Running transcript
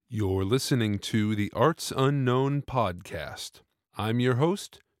You're listening to the Arts Unknown podcast. I'm your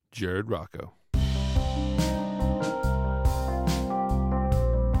host, Jared Rocco.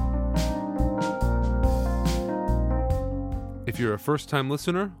 If you're a first-time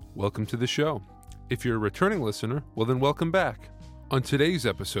listener, welcome to the show. If you're a returning listener, well then welcome back. On today's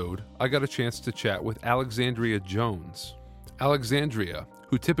episode, I got a chance to chat with Alexandria Jones. Alexandria,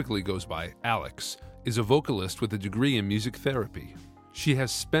 who typically goes by Alex, is a vocalist with a degree in music therapy. She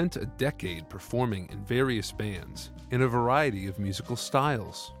has spent a decade performing in various bands in a variety of musical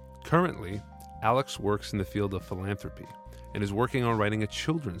styles. Currently, Alex works in the field of philanthropy and is working on writing a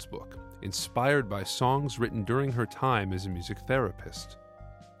children's book inspired by songs written during her time as a music therapist.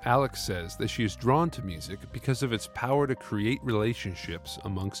 Alex says that she is drawn to music because of its power to create relationships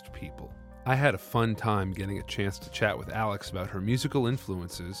amongst people. I had a fun time getting a chance to chat with Alex about her musical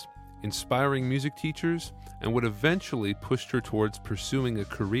influences, inspiring music teachers, and what eventually pushed her towards pursuing a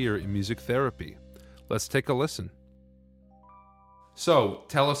career in music therapy. Let's take a listen. So,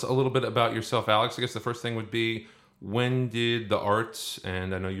 tell us a little bit about yourself, Alex. I guess the first thing would be, when did the arts,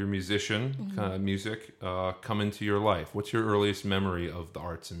 and I know you're a musician, music, come into your life? What's your earliest memory of the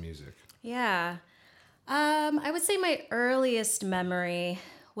arts and music? Yeah. I would say my earliest memory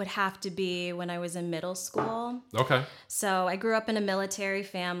would have to be when I was in middle school. Okay. So I grew up in a military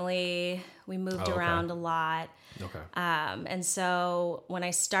family. We moved around a lot. Okay. And so when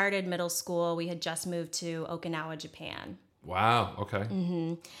I started middle school, we had just moved to Okinawa, Japan. Wow. Okay.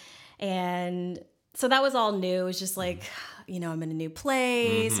 Mm-hmm. And so that was all new. It was just like, I'm in a new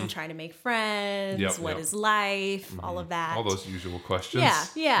place. I'm trying to make friends. What is life? All of that. All those usual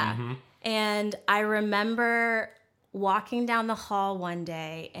questions. Yeah. Mm-hmm. And I remember walking down the hall one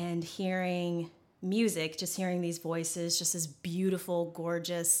day and hearing music, just hearing these voices, just this beautiful,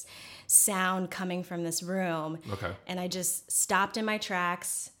 gorgeous sound coming from this room. Okay. And I just stopped in my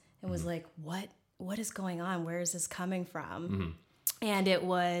tracks and was like, what is going on? Where is this coming from? And it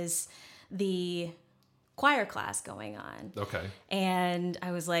was the choir class going on. Okay. And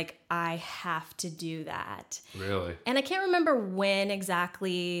I was like, I have to do that. Really? And I can't remember when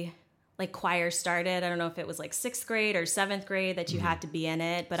exactly choir started. I don't know if it was 6th grade or 7th grade that you had to be in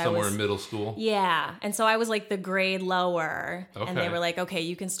it, but somewhere I was in middle school. Yeah. And so I was the grade lower, okay. And they were like, okay,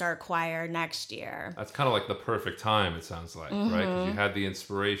 you can start choir next year. That's kind of like the perfect time, it sounds like, right? Because you had the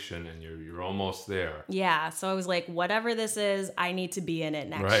inspiration and you're almost there. Yeah. So I was like, whatever this is, I need to be in it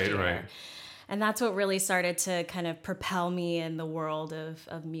next year. Right. And that's what really started to kind of propel me in the world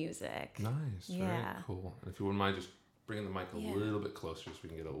of music. Nice. Yeah. Very cool. And if you wouldn't mind just bringing the mic a little bit closer so we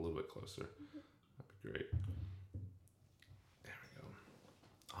can get a little bit closer. That'd be great. There we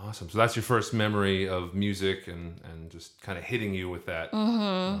go. Awesome. So that's your first memory of music and just kind of hitting you with that.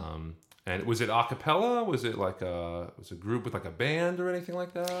 And was it a cappella? Was it was a group with a band or anything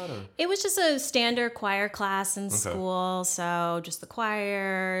like that? Or? It was just a standard choir class in school. So just the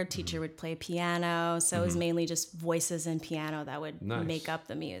choir, teacher would play piano. So it was mainly just voices and piano that would make up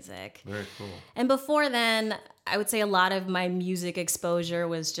the music. Very cool. And before then, I would say a lot of my music exposure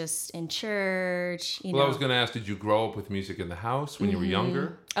was just in church. I was going to ask, did you grow up with music in the house when you were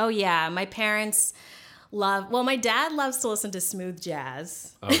younger? Oh, yeah. My parents my dad loves to listen to smooth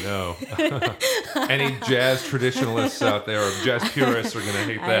jazz. Oh, no. Any jazz traditionalists out there or jazz purists are going to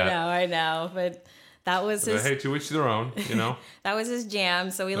hate that. I know. But that was his... Hey, to each their own, That was his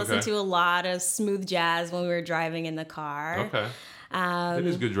jam. So we listened to a lot of smooth jazz when we were driving in the car. Okay. It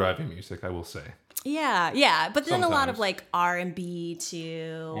is good driving music, I will say. Yeah. But then Sometimes. a lot of R&B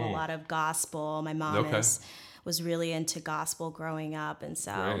too, a lot of gospel. My mom was really into gospel growing up, and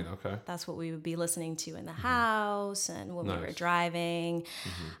so that's what we would be listening to in the house and when we were driving.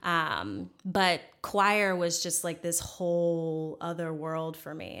 But choir was just this whole other world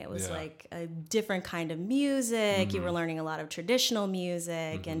for me. It was a different kind of music. You were learning a lot of traditional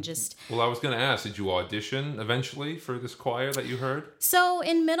music and just... Well, I was going to ask, did you audition eventually for this choir that you heard? So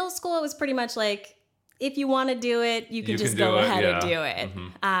in middle school, it was pretty much if you want to do it, you can just go ahead and do it.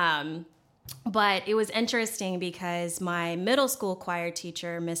 But it was interesting because my middle school choir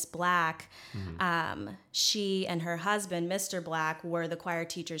teacher, Miss Black, she and her husband, Mr. Black, were the choir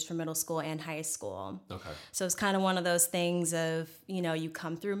teachers for middle school and high school. Okay. So it's kind of one of those things of, you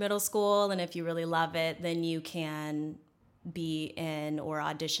come through middle school, and if you really love it, then you can be in or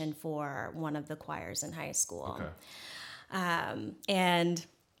audition for one of the choirs in high school. Okay. And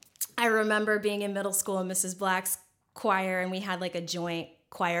I remember being in middle school in Mrs. Black's choir, and we had a joint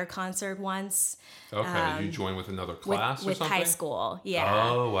choir concert once. Okay, did you join with another class with or something? High school, yeah.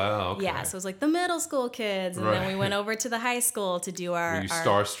 Oh, wow, okay. Yeah, so it was the middle school kids, and then we went over to the high school to do our... Were you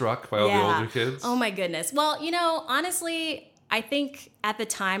starstruck by all the older kids? Oh, my goodness. Well, honestly, I think at the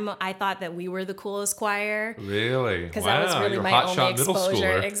time I thought that we were the coolest choir. Really? Because wow. that was really You're my only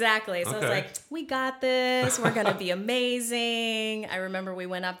exposure. Exactly. So I was like, we got this. We're going to be amazing. I remember we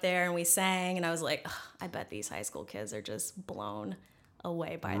went up there and we sang, and I was like, I bet these high school kids are just blown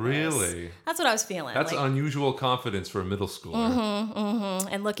away by this. Really? That's what I was feeling. That's like, unusual confidence for a middle schooler.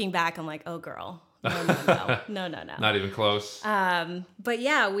 And looking back, I'm like, oh, girl. No. Not even close. But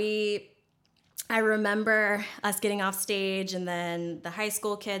yeah, I remember us getting off stage, and then the high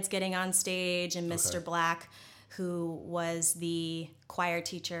school kids getting on stage, and Mr. Black, who was the choir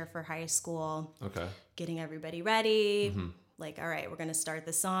teacher for high school, getting everybody ready. Like, all right, we're going to start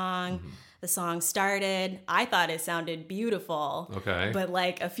the song. The song started. I thought it sounded beautiful. But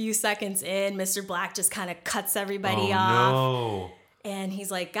like a few seconds in, Mr. Black just kind of cuts everybody off. No. And he's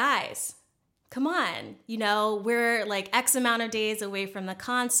like, guys, come on. You know, we're like X amount of days away from the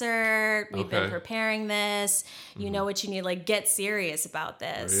concert. We've been preparing this. You know what you need. Like, get serious about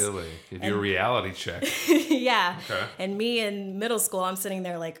this. Really? Give you a reality check. Yeah. And me in middle school, I'm sitting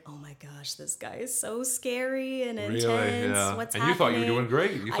there like, oh my gosh, this guy is so scary and intense. Really? Yeah. What's and happening? You thought you were doing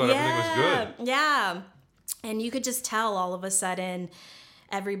great. You thought everything was good. Yeah. And you could just tell all of a sudden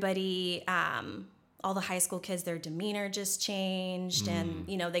everybody, all the high school kids, their demeanor just changed, and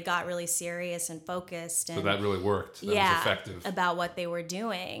you know, they got really serious and focused. And so that really worked. That was effective. About what they were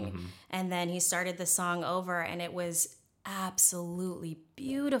doing. And then he started the song over, and it was absolutely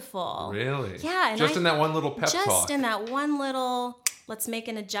beautiful. Really? Yeah. And just in that one little pep talk. Just in that one little, let's make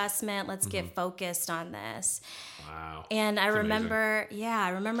an adjustment. Let's get focused on this. Wow. And I remember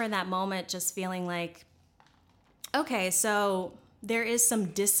in that moment just feeling like, okay, so there is some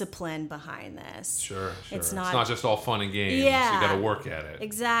discipline behind this. Sure. It's not just all fun and games. Yeah. You got to work at it.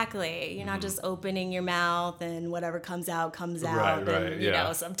 Exactly. You're not just opening your mouth and whatever comes out comes out. Right. And, you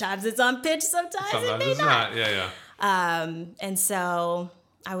know, sometimes it's on pitch, sometimes it may it's not. Yeah. And so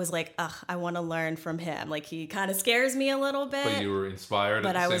I was like, I want to learn from him. Like, he kind of scares me a little bit. But you were inspired at the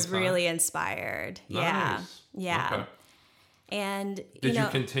same time? But I was really inspired. Nice. Yeah. Okay. And Did you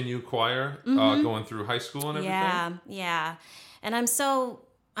continue choir going through high school and everything? Yeah. And I'm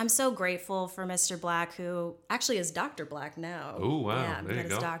so grateful for Mr. Black, who actually is Dr. Black now. Oh, wow. Yeah, there you got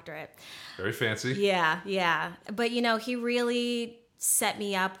go. his doctorate. Very fancy. Yeah. But, you know, he really set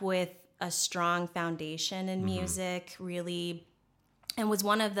me up with a strong foundation in music, really, and was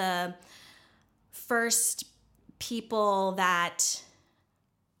one of the first people that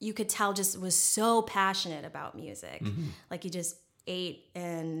you could tell just was so passionate about music. Like, he just ate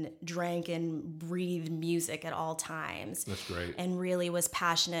and drank and breathed music at all times. That's great. And really was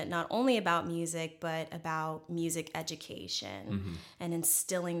passionate not only about music, but about music education and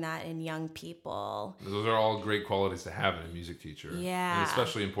instilling that in young people. Those are all great qualities to have in a music teacher. Yeah. And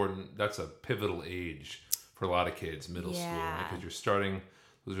especially important, that's a pivotal age for a lot of kids, middle school, because you're starting,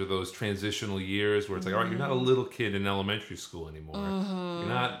 those are those transitional years where it's like, all right, you're not a little kid in elementary school anymore. You're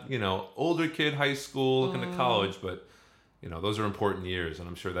not, you know, older kid, high school, looking to college, but you know, those are important years, and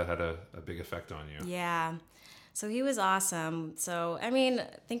I'm sure that had a big effect on you. Yeah. So he was awesome. So, I mean,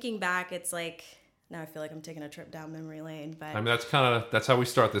 thinking back, it's like, now I feel like I'm taking a trip down memory lane, but I mean, that's how we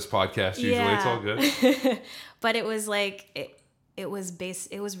start this podcast usually. It's all good. But it was like, it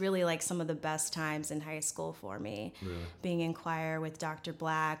was really like some of the best times in high school for me. Really? Being in choir with Dr.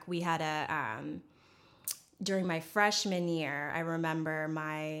 Black. We had during my freshman year, I remember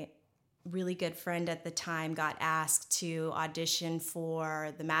my really good friend at the time got asked to audition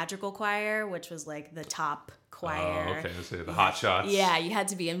for the Madrigal Choir, which was like the top choir. Oh, okay. So the hot shots. Yeah, you had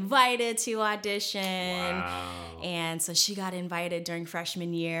to be invited to audition. Wow. And so she got invited during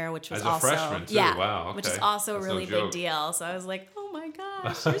freshman year, which was As also a freshman too. Yeah, wow. Okay. which is also That's a really big deal. So I was like, oh my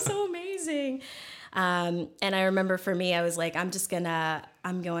gosh, you're so amazing. And I remember for me, I was like, I'm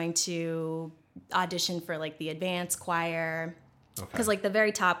going to audition for like the advanced choir. Because like the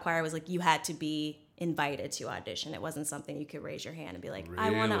very top choir was like you had to be invited to audition. It wasn't something you could raise your hand and be like, I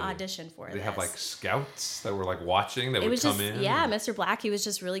want to audition for this. They have like scouts that were like watching that would come in? Yeah, Mr. Black, he was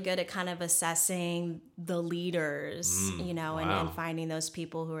just really good at kind of assessing the leaders, you know, and finding those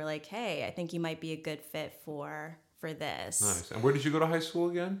people who were like, hey, I think you might be a good fit for this. Nice. And where did you go to high school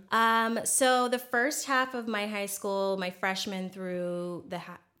again? So the first half of my high school, my freshman through the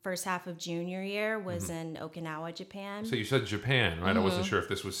first half of junior year was in Okinawa, Japan. So you said Japan, right? I wasn't sure if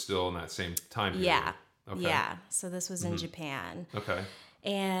this was still in that same time period. Yeah. Okay. Yeah. So this was in Japan. Okay.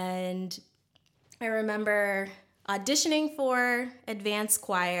 And I remember auditioning for advanced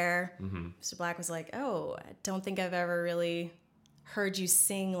choir. Mr. Black was like, oh, I don't think I've ever really heard you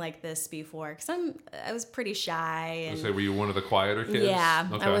sing like this before, because I was pretty shy. And were you one of the quieter kids? Yeah,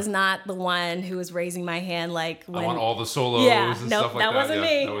 okay. I was not the one who was raising my hand like when... I want all the solos and stuff like that. That wasn't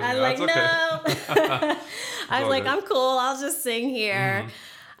me. I was like, okay. no. I was like, good. I'm cool. I'll just sing here.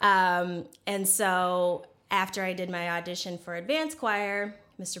 And so after I did my audition for advanced choir,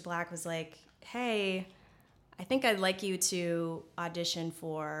 Mr. Black was like, hey, I think I'd like you to audition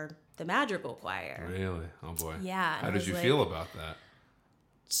for the madrigal choir. Really? Oh boy. Yeah. How did you feel about that?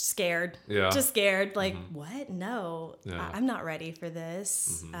 Scared. Yeah. Just scared. Like, what? No, I'm not ready for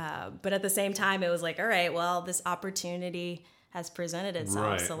this. But at the same time, it was like, all right, well, this opportunity has presented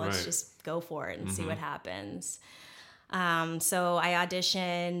itself. So let's just go for it and see what happens. So I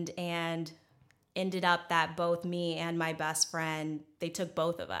auditioned and ended up that both me and my best friend, they took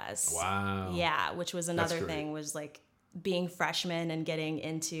both of us. Wow. Yeah, which was another thing, was like being freshmen and getting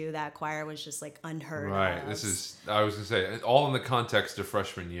into that choir was just like unheard of. Right. This is, I was going to say, all in the context of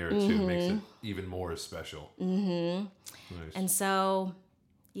freshman year too makes it even more special. Nice. And so,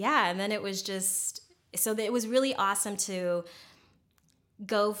 yeah, and then it was just, so it was really awesome to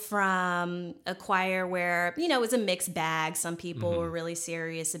go from a choir where, you know, it was a mixed bag. Some people were really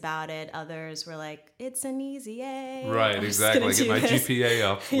serious about it. Others were like, it's an easy A. Right, exactly. Get my GPA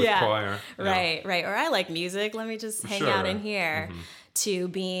up with choir. Right. Or I like music. Let me just hang out in here. To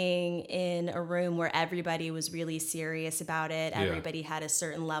being in a room where everybody was really serious about it. Everybody had a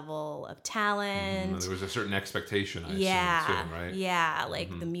certain level of talent. There was a certain expectation, I assume, too, right? Yeah,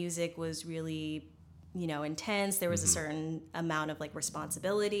 like the music was really, you know, intense. There was a certain amount of like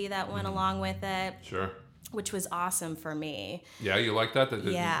responsibility that went along with it. Sure. Which was awesome for me. Yeah, you like that? That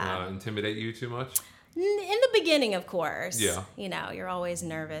didn't intimidate you too much? In the beginning, of course. Yeah. You know, you're always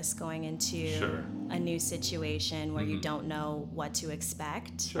nervous going into a new situation where you don't know what to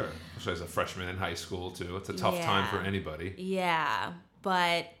expect. Sure. Especially as a freshman in high school, too. It's a tough time for anybody. Yeah.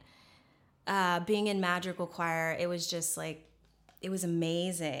 But being in madrigal choir, it was just like, it was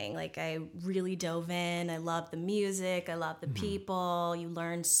amazing. Like, I really dove in. I loved the music. I loved the people. You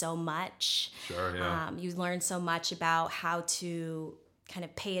learned so much. Sure, yeah. You learned so much about how to kind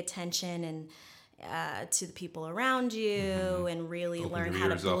of pay attention and to the people around you and really learn how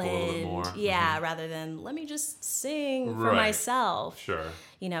to blend. Yeah, rather than let me just sing for myself. Sure.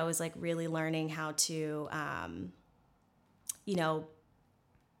 You know, it was like really learning how to, you know,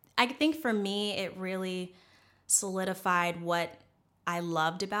 I think for me, it really solidified what I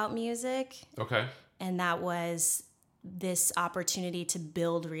loved about music. Okay. And that was this opportunity to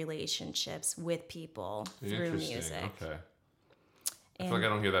build relationships with people through music. Okay. I feel like I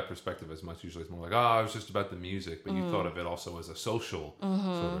don't hear that perspective as much. Usually it's more like, it was just about the music, but you thought of it also as a social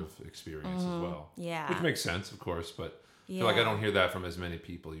sort of experience as well. Yeah. Which makes sense, of course, but I feel like I don't hear that from as many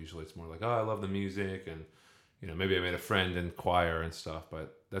people. Usually it's more like, I love the music, and, you know, maybe I made a friend in choir and stuff,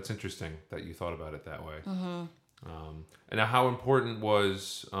 but that's interesting that you thought about it that way. And now how important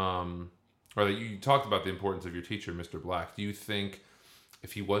was, or that you talked about the importance of your teacher, Mr. Black. Do you think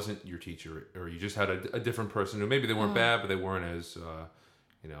if he wasn't your teacher, or you just had a different person who maybe they weren't bad, but they weren't as,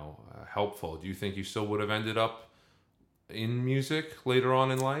 helpful, do you think you still would have ended up in music later on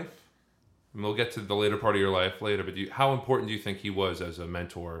in life? And we'll get to the later part of your life later, but how important do you think he was as a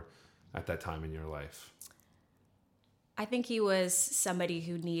mentor at that time in your life? I think he was somebody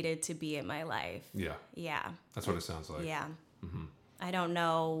who needed to be in my life. Yeah. Yeah. That's what it sounds like. Yeah. I don't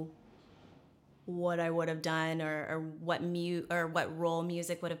know what I would have done or what role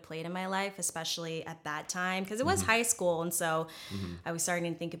music would have played in my life, especially at that time, because it was high school, and so I was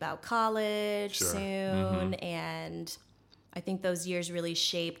starting to think about college soon, and I think those years really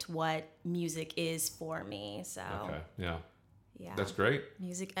shaped what music is for me. So yeah, that's great.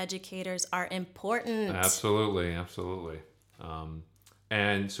 Music educators are important. Absolutely.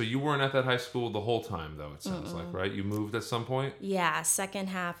 And so you weren't at that high school the whole time, though, it sounds like, right? You moved at some point? Yeah, second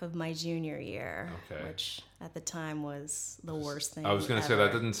half of my junior year, which at the time was the worst thing I was going to say,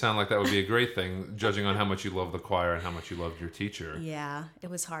 that didn't sound like that would be a great thing, judging on how much you love the choir and how much you loved your teacher. Yeah, it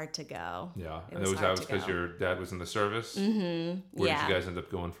was hard to go. Yeah, and that was because your dad was in the service? Where did you guys end up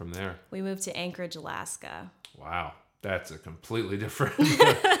going from there? We moved to Anchorage, Alaska. Wow, that's a completely different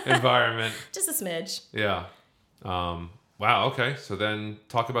environment. Just a smidge. Yeah. Wow, okay. So then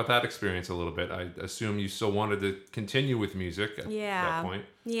talk about that experience a little bit. I assume you still wanted to continue with music at that point.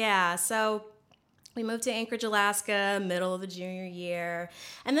 Yeah, so we moved to Anchorage, Alaska, middle of the junior year.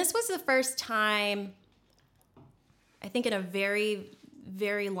 And this was the first time, I think in a very,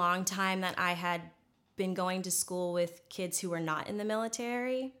 very long time, that I had been going to school with kids who were not in the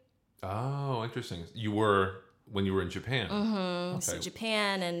military. Oh, interesting. You were when you were in Japan. Okay. So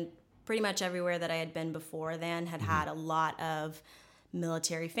Japan and pretty much everywhere that I had been before then had a lot of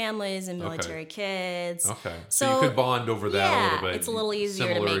military families and military kids. Okay. So you could bond over that a little bit. It's a little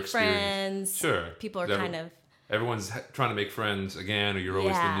easier to make friends. Sure. People are kind of... Everyone's trying to make friends again, or you're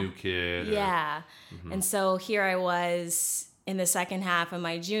always the new kid. Yeah. And so here I was in the second half of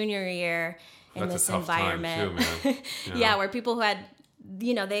my junior year in this environment. Too, man. Where people who had,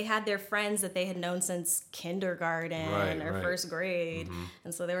 they had their friends that they had known since kindergarten or first grade.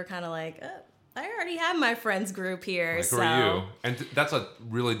 And so they were kind of like, I already have my friends group here. Like, who are you? And that's a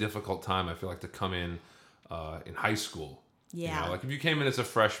really difficult time, I feel like, to come in high school. Yeah. Like if you came in as a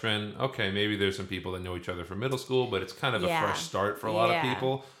freshman, okay, maybe there's some people that know each other from middle school, but it's kind of a fresh start for a lot of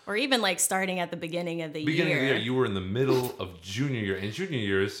people. Or even like starting at the beginning of the year. Beginning of the year, you were in the middle of junior year. And junior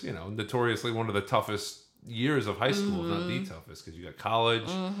year is, notoriously one of the toughest years of high school, not the toughest, because you got college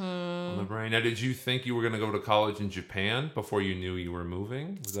on the brain. Now, did you think you were going to go to college in Japan before you knew you were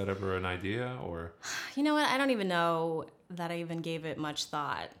moving? Was that ever an idea, or? You know what? I don't even know that I even gave it much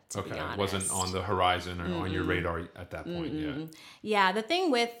thought, to be honest. It wasn't on the horizon or on your radar at that point yet. Yeah, the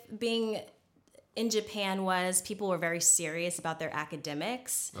thing with being in Japan was people were very serious about their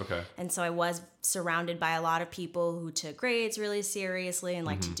academics. Okay. And so I was surrounded by a lot of people who took grades really seriously and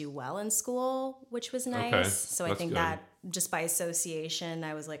liked to do well in school, which was nice. Okay. So I think that just by association,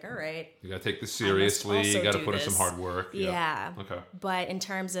 I was like, all right. You got to take this seriously. You got to put in some hard work. Yeah. Okay. But in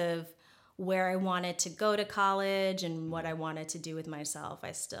terms of where I wanted to go to college and what I wanted to do with myself,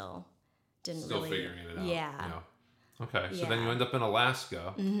 I still didn't really... Still figuring it out. Yeah. Okay, so then you end up in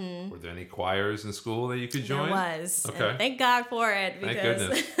Alaska. Were there any choirs in school that you could join? There was. Okay. And thank God for it. Because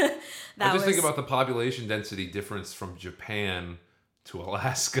thank goodness. I just think about the population density difference from Japan to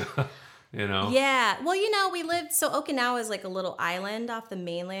Alaska, Yeah. Well, we lived... So Okinawa is like a little island off the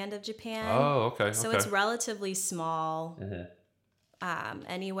mainland of Japan. Oh, okay. So it's relatively small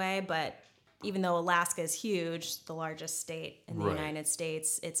anyway, but even though Alaska is huge, the largest state in the United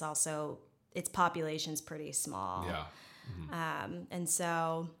States, it's also... its population's pretty small. Yeah. And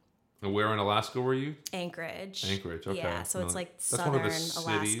so... And where in Alaska were you? Anchorage. Okay. Yeah, so it's like that's southern one of the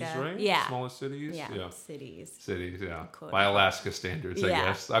cities, Alaska. right? Yeah. Smallest cities? Yeah, cities. Cities, yeah. Cool. By Alaska standards, I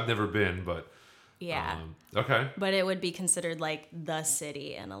guess. I've never been, but... Yeah. Okay. But it would be considered like the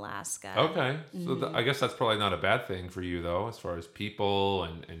city in Alaska. Okay. So I guess that's probably not a bad thing for you, though, as far as people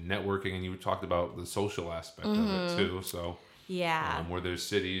and networking. And you talked about the social aspect of it, too. So... Yeah. Where there's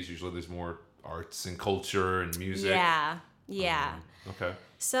cities, usually there's more arts and culture and music. Yeah. Okay.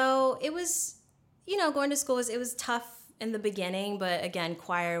 So it was, going to school it was tough in the beginning, but again,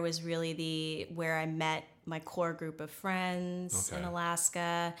 choir was really where I met my core group of friends in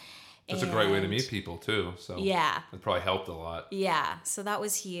Alaska. It's a great way to meet people too. So it probably helped a lot. Yeah. So that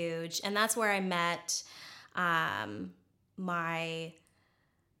was huge. And that's where I met my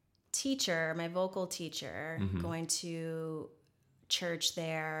teacher, my vocal teacher, going to church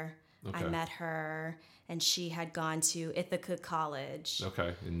there. I met her, and she had gone to Ithaca College.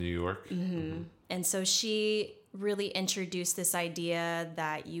 Okay, in New York. And so she really introduced this idea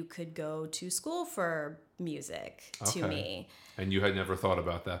that you could go to school for music to me. And you had never thought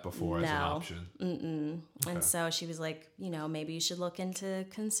about that before as an option? Okay. And so she was like, maybe you should look into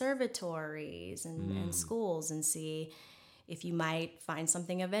conservatories and schools and see if you might find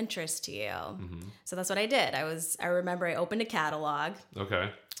something of interest to you. So that's what I did. I remember I opened a catalog. Okay.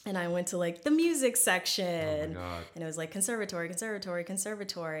 And I went to like the music section. Oh my God. And it was like conservatory.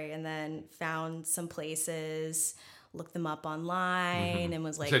 And then found some places, looked them up online and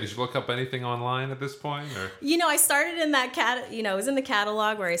was like... So did you look up anything online at this point? Or? I started in that it was in the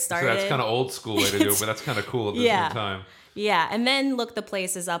catalog where I started. So that's kind of old school way to do it, but that's kind of cool at the same time. Yeah. And then looked the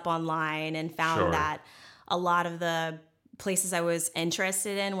places up online and found that a lot of the places I was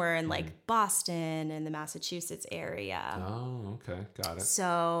interested in were in like Boston and the Massachusetts area. Oh, okay. Got it.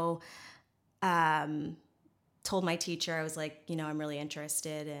 So, told my teacher, I was like, I'm really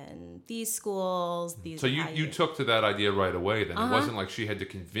interested in these schools. So you took to that idea right away then. It wasn't like she had to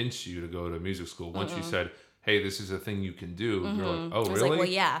convince you to go to music school. Once you said, hey, this is a thing you can do, you're like, oh, really? I was like, well,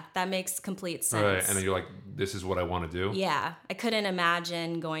 yeah, that makes complete sense. Right. And then you're like, this is what I want to do? Yeah. I couldn't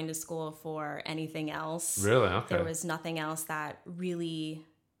imagine going to school for anything else. Really? Okay. There was nothing else that really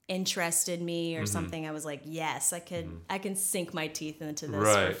interested me or something. I was like, yes, I can sink my teeth into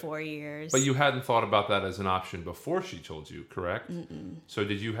this for 4 years. But you hadn't thought about that as an option before she told you, correct? So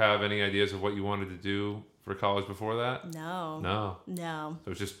did you have any ideas of what you wanted to do for college before that? No. So it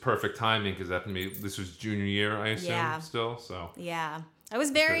was just perfect timing because this was junior year, I assume, still. So I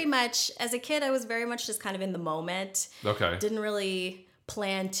was very much, as a kid, I was very much just kind of in the moment. Okay. Didn't really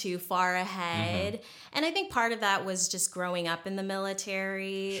plan too far ahead. And I think part of that was just growing up in the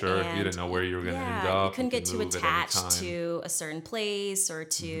military. Sure, you didn't know where you were going to end up. You couldn't get too attached to a certain place or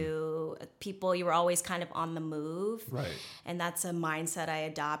to people. You were always kind of on the move. Right. And that's a mindset I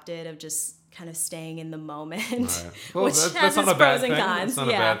adopted of just kind of staying in the moment. Right. Well, which that's has not its a bad pros and thing. cons. That's not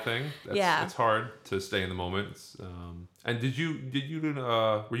a bad thing. It's hard to stay in the moment. And did you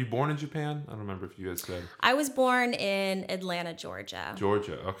were you born in Japan? I don't remember if you had said. I was born in Atlanta, Georgia.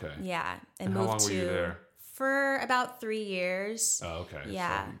 Georgia, okay. Yeah, and how long were you there? For about 3 years. Oh, okay.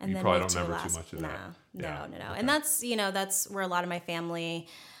 Yeah, so and you then probably moved don't to remember Alaska. too much of that. No. Okay. And that's where a lot of my family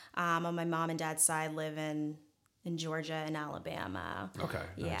on my mom and dad's side live in Georgia and Alabama. Okay.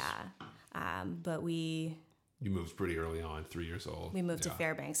 Nice. Yeah. But you moved pretty early on, 3 years old. We moved to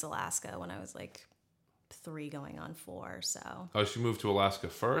Fairbanks, Alaska when I was like 3 going on 4, so. Oh, she moved to Alaska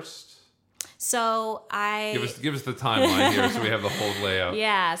first? So give us the timeline here so we have the whole layout.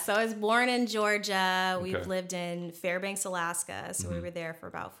 Yeah, so I was born in Georgia. We've lived in Fairbanks, Alaska, so we were there for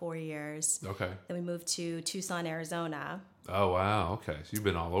about 4 years. Okay. Then we moved to Tucson, Arizona. Oh, wow. Okay. So you've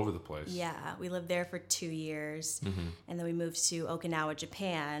been all over the place. Yeah, we lived there for 2 years. And then we moved to Okinawa,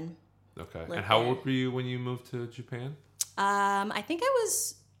 Japan. Okay. And how old were you when you moved to Japan? I think I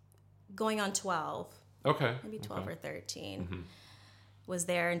was going on 12. Okay. Maybe 12 or 13. Was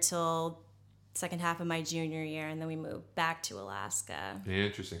there until second half of my junior year, and then we moved back to Alaska.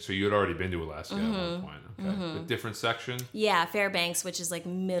 Interesting. So you had already been to Alaska at one point. Okay. A different section? Yeah, Fairbanks, which is like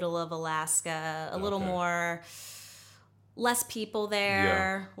middle of Alaska. A little more, less people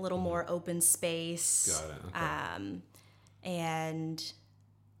there, a little more open space. Got it. Okay. And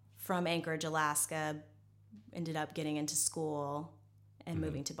from Anchorage, Alaska, ended up getting into school and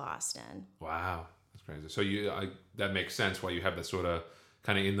moving to Boston. Wow. That's crazy. So that makes sense why you have that sort of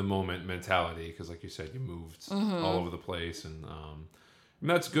kind of in the moment mentality, because like you said, you moved all over the place, and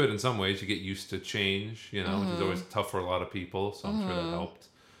that's good in some ways. You get used to change, which is always tough for a lot of people. So I'm sure that helped.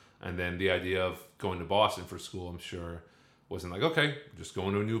 And then the idea of going to Boston for school, I'm sure, wasn't like, okay, just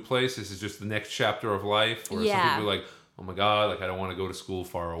going to a new place. This is just the next chapter of life. Or some people are like, oh my God, like I don't want to go to school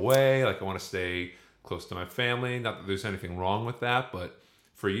far away. Like I want to stay close to my family. Not that there's anything wrong with that, but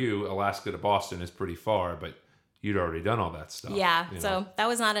for you, Alaska to Boston is pretty far, but you'd already done all that stuff. Yeah, so that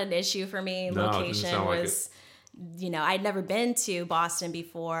was not an issue for me. No, location was, I'd never been to Boston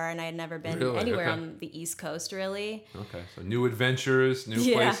before, and I had never been anywhere on the East Coast, really. Okay, so new adventures,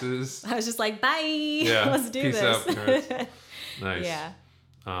 new places. I was just like, bye, let's do Peace this. Out, nice.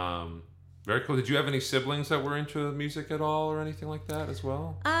 Yeah. Very cool. Did you have any siblings that were into music at all or anything like that as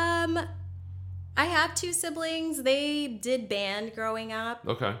well? I have 2 siblings. They did band growing up.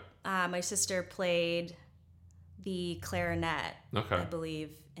 Okay. My sister played the clarinet, I believe,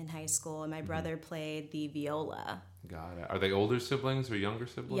 in high school, and my brother played the viola. Got it. Are they older siblings or younger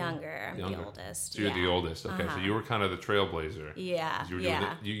siblings? Younger. I'm the oldest. So you're the oldest. Okay, so you were kind of the trailblazer. Yeah.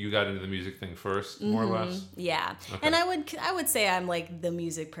 You got into the music thing first, more or less. Yeah, and I would say I'm like the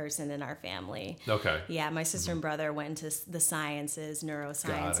music person in our family. Okay. Yeah, my sister and brother went into the sciences,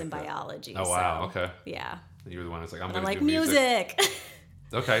 neuroscience, and biology. Oh wow. So, okay. Yeah. And you were the one that's like, I'm going to do music.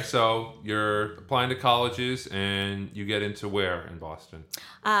 Okay, so you're applying to colleges, and you get into where in Boston?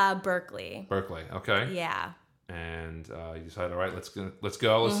 Berkeley. Berkeley, okay. Yeah. And you decided, all right, let's go, let's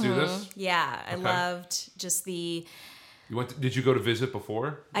do this. Yeah, I loved just the. Did you go to visit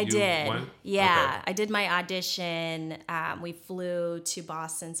before? I did. Yeah, okay. I did my audition. We flew to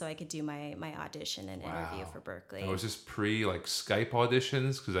Boston so I could do my audition and interview for Berkeley. Was this pre Skype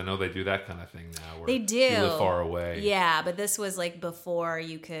auditions? Because I know they do that kind of thing now. Where they do. You live far away. Yeah, but this was like before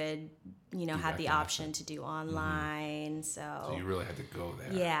you could, had the option to do online. So you really had to go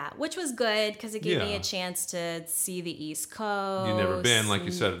there. Yeah, which was good because it gave me a chance to see the East Coast. You've never been, like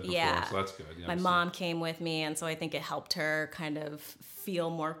you said before, so that's good. My mom came with me, and so I think it helped her kind of feel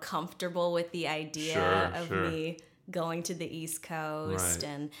more comfortable with the idea of me going to the East Coast.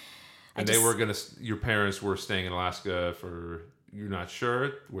 Right. And they were your parents were staying in Alaska for, you're not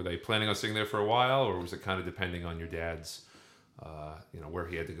sure, were they planning on staying there for a while, or was it kind of depending on your dad's where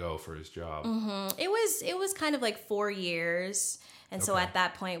he had to go for his job? It was kind of like 4 years. And so at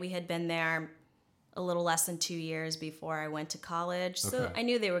that point we had been there a little less than 2 years before I went to college. So I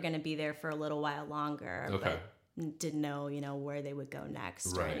knew they were going to be there for a little while longer, but didn't know, where they would go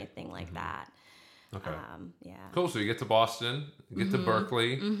next or anything like that. Okay. Yeah. Cool. So you get to Boston, you get to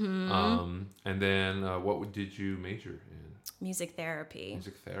Berkeley, and then what did you major in? Music therapy.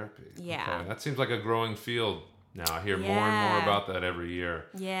 Music therapy. Yeah. Okay. That seems like a growing field. Now I hear more and more about that every year.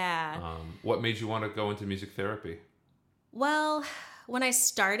 Yeah. What made you want to go into music therapy? Well, when I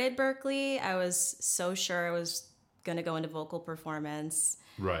started Berkeley, I was so sure I was going to go into vocal performance.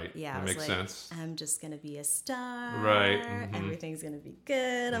 Right. Yeah, that makes sense. I'm just going to be a star. Right. Mm-hmm. Everything's going to be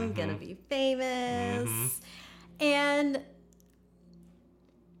good. I'm going to be famous. Mm-hmm. And,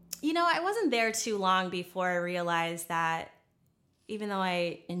 I wasn't there too long before I realized that even though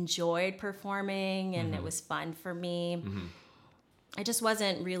I enjoyed performing and it was fun for me, I just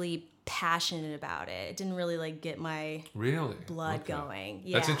wasn't really passionate about it. It didn't really get my blood going.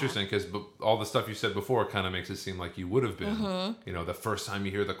 Yeah. That's interesting because all the stuff you said before kind of makes it seem like you would have been. The first time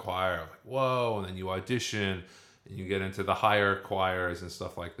you hear the choir, like, whoa, and then you audition and you get into the higher choirs and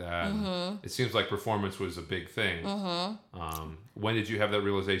stuff like that. It seems like performance was a big thing. When did you have that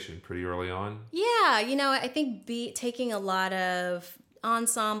realization? Pretty early on? Yeah, I think taking a lot of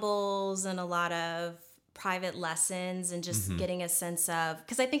ensembles and a lot of private lessons and just getting a sense of,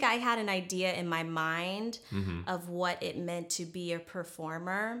 because I think I had an idea in my mind of what it meant to be a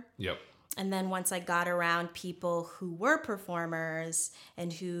performer. Yep. And then once I got around people who were performers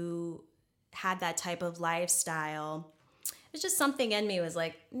and who had that type of lifestyle, it's just something in me was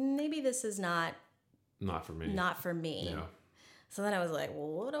like, maybe this is not for me. Not for me. Yeah. So then I was like, well,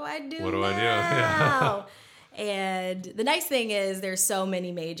 what do I do What do I do? Yeah. And the nice thing is there's so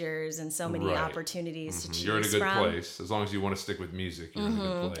many majors and so many opportunities to choose from. You're in a good place. As long as you want to stick with music, you're in a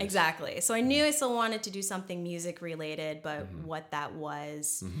good place. Exactly. So I knew I still wanted to do something music related, but what that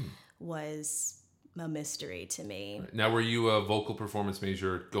was a mystery to me. Right. Now, were you a vocal performance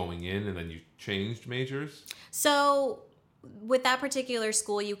major going in and then you changed majors? So with that particular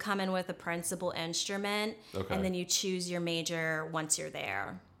school, you come in with a principal instrument and then you choose your major once you're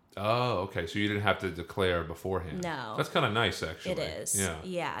there. Oh, okay. So you didn't have to declare beforehand. No. That's kind of nice, actually. It is. Yeah.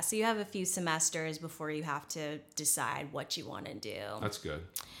 Yeah. So you have a few semesters before you have to decide what you want to do. That's good.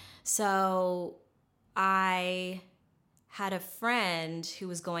 So I had a friend who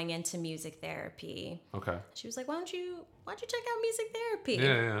was going into music therapy. Okay. She was like, why don't you check out music therapy?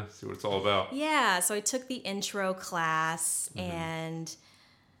 Yeah. See what it's all about. Yeah. So I took the intro class and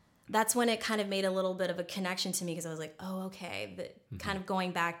that's when it kind of made a little bit of a connection to me because I was like, oh, okay. Kind of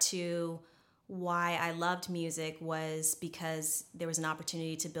going back to why I loved music was because there was an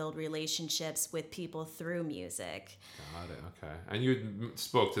opportunity to build relationships with people through music. Got it. Okay. And you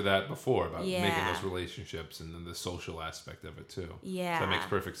spoke to that before about making those relationships and then the social aspect of it too. Yeah. So that makes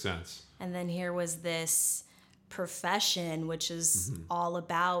perfect sense. And then here was this profession, which is all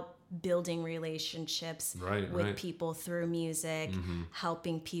about building relationships with people through music,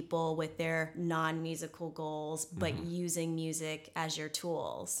 helping people with their non-musical goals, but using music as your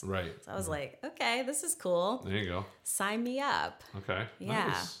tools. Right. So I was like, okay, this is cool. There you go. Sign me up. Okay. Yeah.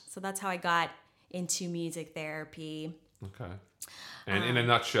 Nice. So that's how I got into music therapy. Okay. And in a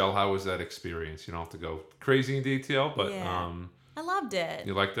nutshell, how was that experience? You don't have to go crazy in detail, but I loved it.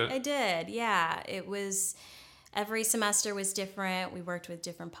 You liked it? I did. Yeah. It was... Every semester was different. We worked with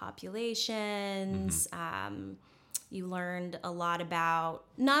different populations. You learned a lot about,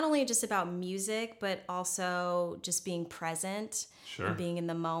 not only just about music, but also just being present and being in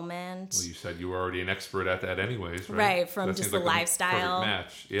the moment. Well, you said you were already an expert at that anyways, right? Right, from just the lifestyle. Perfect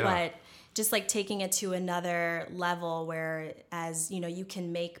match. Yeah. But just taking it to another level where you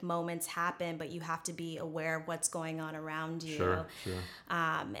can make moments happen, but you have to be aware of what's going on around you. Sure.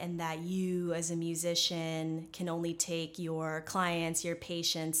 And that you as a musician can only take your clients, your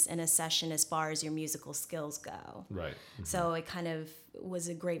patients in a session as far as your musical skills go. Right. So it kind of was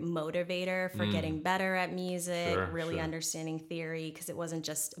a great motivator for getting better at music, really understanding theory, because it wasn't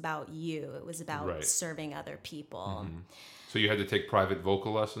just about you. It was about serving other people. So you had to take private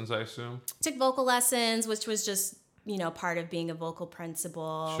vocal lessons, I assume? Took vocal lessons, which was just, part of being a vocal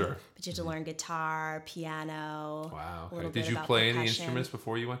principal. Sure. But you had to learn guitar, piano. Wow. Okay. Did you play any instruments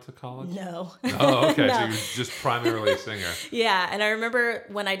before you went to college? No. Oh, okay. No. So you were just primarily a singer. Yeah. And I remember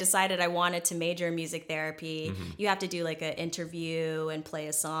when I decided I wanted to major in music therapy, you have to do an interview and play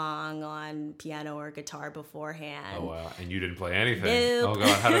a song on piano or guitar beforehand. Oh, wow. And you didn't play anything? Nope. Oh,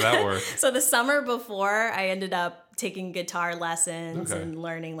 God. How did that work? So the summer before, I ended up taking guitar lessons and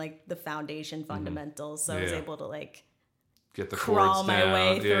learning the foundation fundamentals. So I was able to get the crawl chords my down.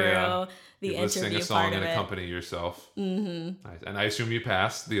 way through the interview sing a song part and of it. accompany yourself. Nice. And I assume you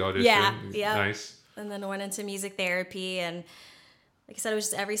passed the audition. Yeah. Nice. And then I went into music therapy, and like I said, it was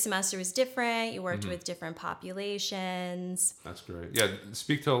just every semester was different. You worked with different populations. That's great. Yeah,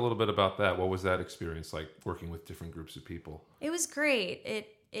 speak to a little bit about that. What was that experience like, working with different groups of people? It was great.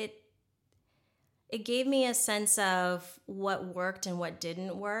 It gave me a sense of what worked and what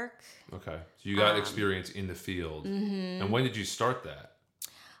didn't work. Okay. So you got experience in the field. And when did you start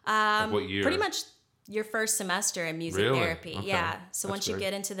that? What year? Pretty much your first semester in music therapy. Okay. Yeah. So That's once you great.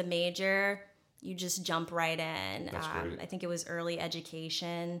 get into the major, you just jump right in. That's great. I think it was early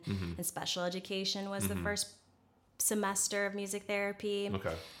education and special education was the first semester of music therapy.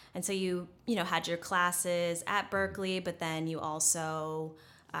 Okay. And so you had your classes at Berkeley, but then you also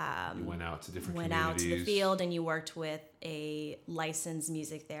you went out to different went out to the field and you worked with a licensed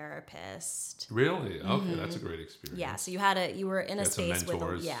music therapist. Really? Okay, that's a great experience. Yeah, so you were in a space with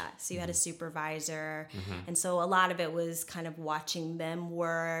so you had a supervisor, and so a lot of it was kind of watching them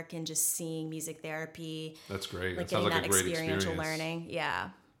work and just seeing music therapy. That's great. Like that sounds getting like that a great experiential experience. learning. Yeah.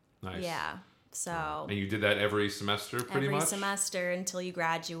 Nice. Yeah. So and you did that every semester, pretty much? Every semester until you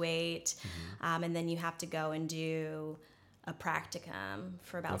graduate, and then you have to go and do a practicum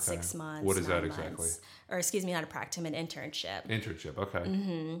for about 6 months. What is that 9 exactly? months. Or excuse me, not a practicum, an internship. Internship,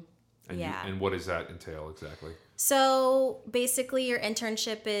 okay. And what does that entail exactly? So basically your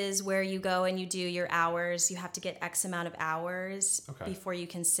internship is where you go and you do your hours. You have to get X amount of hours before you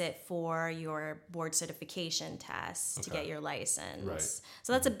can sit for your board certification test to get your license. Right.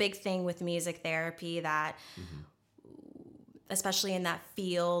 So that's a big thing with music therapy that, especially in that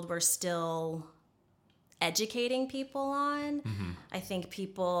field, we're still educating people on. I think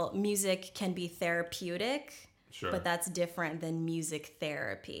music can be therapeutic. Sure. But that's different than music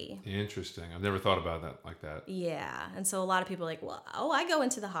therapy. Interesting. I've never thought about that like that. Yeah. And so a lot of people are like, well, I go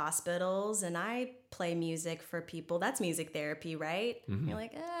into the hospitals and I play music for people. That's music therapy, right? And you're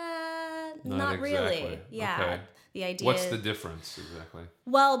like, not exactly. Really. Yeah. Okay. The idea What's the difference exactly?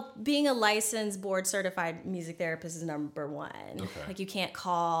 Well, being a licensed board certified music therapist is number one. Okay. Like you can't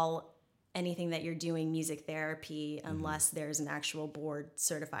call anything that you're doing music therapy unless there's an actual board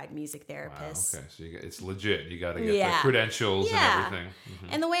certified music therapist. Wow, okay, so it's legit. You got to get the credentials and everything.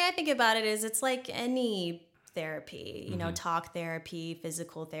 And the way I think about it is it's like any therapy, you know, talk therapy,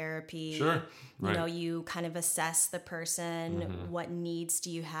 physical therapy. Sure. Right. You know, you kind of assess the person, what needs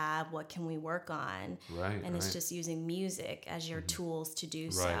do you have, what can we work on? Right. And it's just using music as your tools to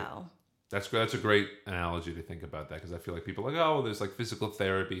do so. That's a great analogy to think about that, because I feel like people are like, oh, there's like physical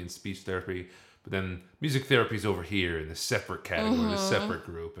therapy and speech therapy, but then music therapy is over here in a separate category, a separate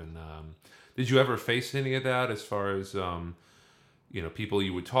group. And did you ever face any of that as far as people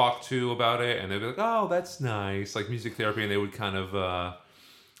you would talk to about it, and they'd be like, oh, that's nice, like music therapy, and they would kind of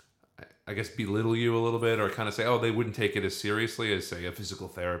I guess belittle you a little bit, or kind of say, oh, they wouldn't take it as seriously as, say, a physical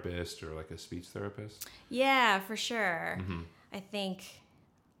therapist or like a speech therapist? Yeah, for sure. I think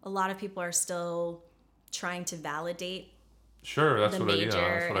a lot of people are still trying to validate that's the what major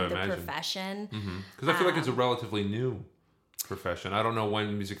I and the imagine. profession. Because I feel like it's a relatively new profession. I don't know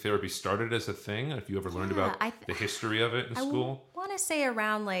when music therapy started as a thing, if you ever learned about the history of it in school. I want to say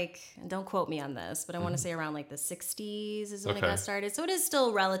around don't quote me on this, but I want to say around the 60s is when it got started. So it is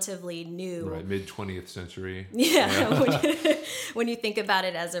still relatively new. Right, mid 20th century. Yeah, when you think about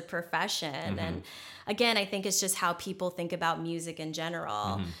it as a profession. And again, I think it's just how people think about music in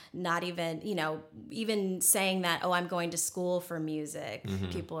general. Not even, even saying that, oh, I'm going to school for music.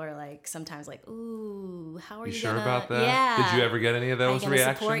 People are sometimes like, ooh, how are you sure gonna... about that? Yeah. Did you ever get any of those how are you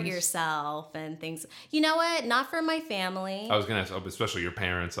reactions? Support yourself and things. You know what? Not for my family. I was going to ask, especially your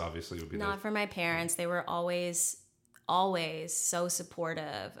parents, obviously, would be Not for my parents. They were always so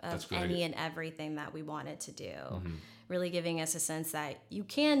supportive of any and everything that we wanted to do. Really giving us a sense that you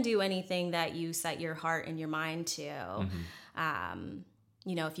can do anything that you set your heart and your mind to.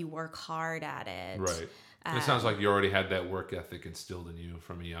 If you work hard at it. Right. And it sounds like you already had that work ethic instilled in you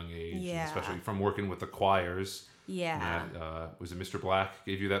from a young age. Yeah. Especially from working with the choirs. Yeah. And was it Mr. Black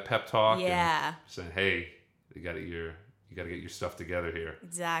gave you that pep talk? Yeah. And saying, hey, you got to get your stuff together here.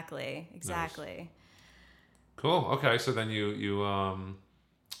 Exactly. Nice. Cool. Okay. So then you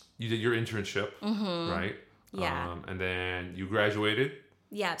did your internship, right? Yeah. And then you graduated.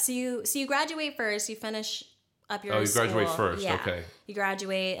 Yeah. So you graduate first. You finish up your school. You graduate first. Yeah. Okay. You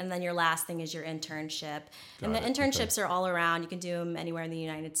graduate, and then your last thing is your internship. And the internships are all around. You can do them anywhere in the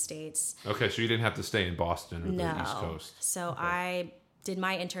United States. Okay. So you didn't have to stay in Boston or the East Coast. So I did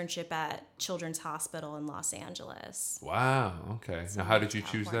my internship at Children's Hospital in Los Angeles. Wow. Okay. Now, how did you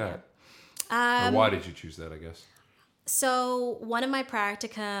choose that? Or why did you choose that, I guess? So one of my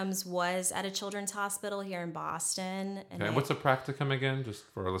practicums was at a children's hospital here in Boston. And what's a practicum again, just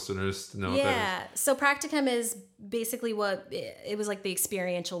for our listeners to know what that is? So practicum is basically it was like the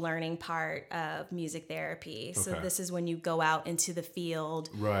experiential learning part of music therapy. So this is when you go out into the field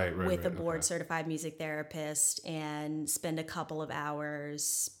with a board certified music therapist and spend a couple of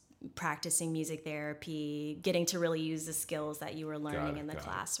hours practicing music therapy, getting to really use the skills that you were learning in the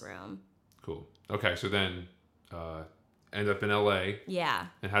classroom. Cool. Okay, so then end up in LA. Yeah.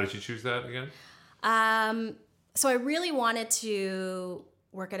 And how did you choose that again? So I really wanted to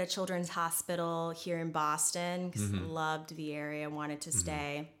work at a children's hospital here in Boston because I loved the area, wanted to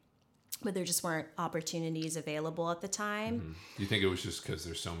stay. But there just weren't opportunities available at the time. Do you think it was just because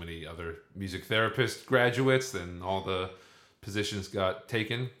there's so many other music therapist graduates and all the positions got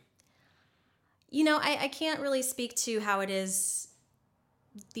taken? You know, I can't really speak to how it is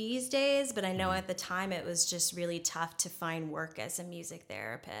these days, but I know at the time it was just really tough to find work as a music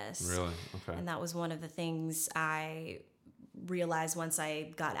therapist. Really? Okay. And that was one of the things I realized once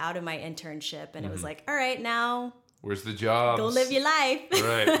I got out of my internship, and it was like, all right, now where's the job? Go live your life.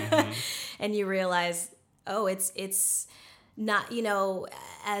 Right. And you realize, oh, it's not, you know,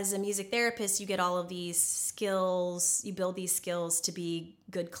 as a music therapist, you get all of these skills, you build these skills to be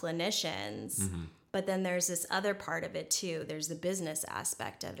good clinicians. But then there's this other part of it too. There's the business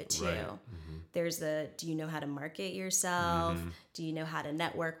aspect of it too. Right. There's do you know how to market yourself? Do you know how to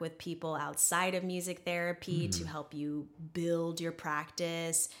network with people outside of music therapy to help you build your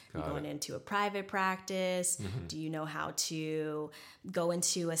practice? You're going into a private practice. Do you know how to go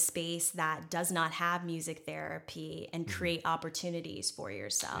into a space that does not have music therapy and create opportunities for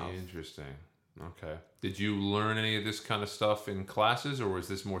yourself? Interesting. Okay. Did you learn any of this kind of stuff in classes, or was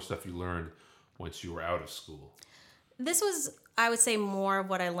this more stuff you learned once you were out of school? This was, I would say, more of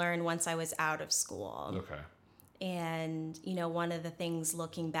what I learned once I was out of school. Okay. And, you know, one of the things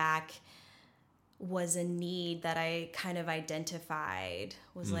looking back was a need that I kind of identified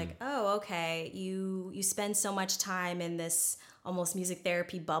was like, oh, okay, you spend so much time in this almost music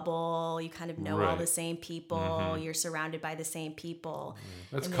therapy bubble. You kind of know all the same people. You're surrounded by the same people.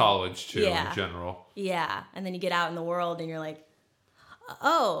 That's college too, in general. Yeah. And then you get out in the world and you're like,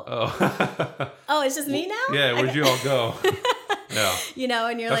 oh, it's just me now? Yeah, where'd you all go? Yeah. You know,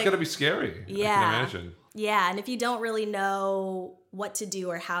 and That's gotta be scary. Yeah. I can imagine. Yeah, and if you don't really know what to do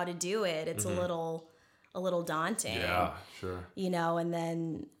or how to do it, it's a little daunting. Yeah, sure. You know, and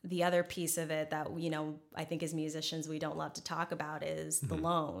then the other piece of it that, you know, I think as musicians we don't love to talk about is the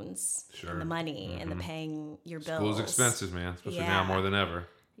loans and the money and the paying your bills. School's expensive, man, especially now more than ever.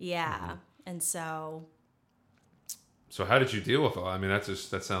 Yeah. And so how did you deal with it? I mean,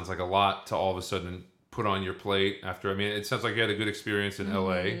 that sounds like a lot to all of a sudden put on your plate after. I mean, it sounds like you had a good experience in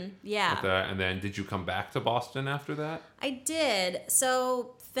LA. Yeah. With that. And then did you come back to Boston after that? I did.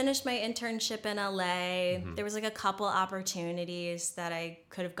 So finished my internship in LA. There was like a couple opportunities that I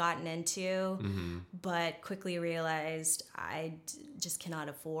could have gotten into, but quickly realized I just cannot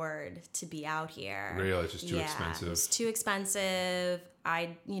afford to be out here. Really? It's just too expensive. It's too expensive.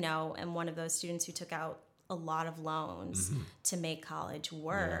 I, you know, am one of those students who took out a lot of loans to make college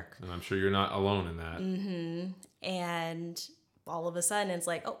work. Yeah. And I'm sure you're not alone in that. And all of a sudden it's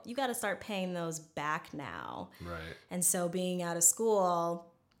like, oh, you got to start paying those back now. Right. And so being out of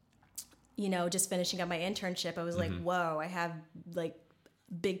school, you know, just finishing up my internship, I was like, whoa, I have like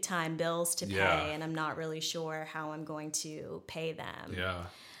big time bills to pay and I'm not really sure how I'm going to pay them. Yeah.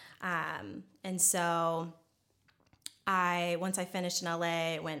 And so once I finished in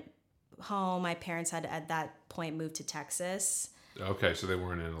LA, went home. My parents had at that point moved to Texas. Okay, so they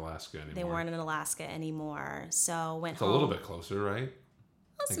weren't in Alaska anymore. They weren't in Alaska anymore. So went home. It's a little bit closer, right?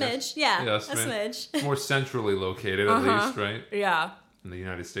 A smidge, yeah, a smidge. More centrally located, at least, right? Yeah. In the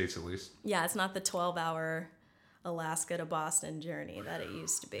United States, at least. Yeah, it's not the 12-hour Alaska to Boston journey that it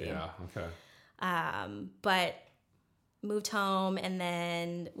used to be. Yeah, okay. But moved home and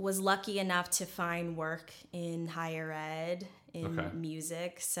then was lucky enough to find work in higher ed in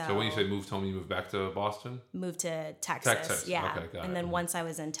music. So when you say moved home, you moved back to Boston? Moved to Texas. Yeah. Okay, got it. And then once I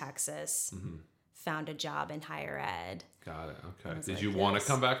was in Texas, found a job in higher ed. Got it. Okay. Did you want to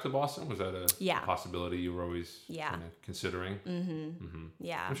come back to Boston? Was that a possibility you were always kind of considering?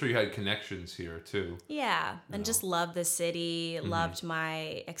 Yeah. I'm sure you had connections here too. Yeah. And just loved the city, loved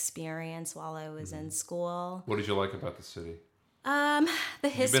my experience while I was in school. What did you like about the city? The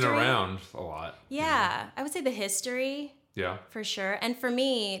history. You've been around a lot. Yeah. I would say the history. Yeah. For sure. And for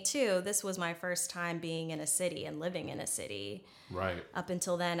me, too, this was my first time being in a city and living in a city. Right. Up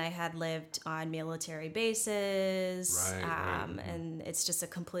until then, I had lived on military bases. Right. And it's just a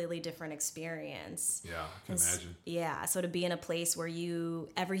completely different experience. Yeah, I can imagine. Yeah. So to be in a place where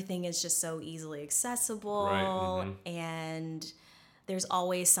everything is just so easily accessible. Right. And there's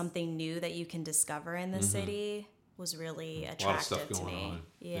always something new that you can discover in the city was really attractive a lot of stuff to going me. on.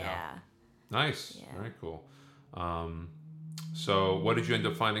 Yeah. Nice. Yeah. Very cool. So what did you end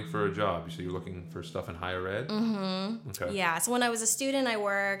up finding for a job? So you're looking for stuff in higher ed? Okay. Yeah. So when I was a student, I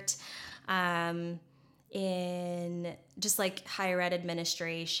worked in just like higher ed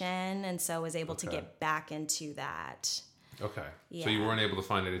administration. And so I was able to get back into that. Okay. Yeah. So you weren't able to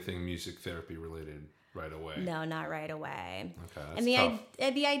find anything music therapy related? right away. No, not right away. Okay, that's and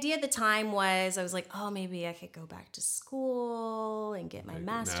tough. The idea at the time was I was like, oh, maybe I could go back to school and get my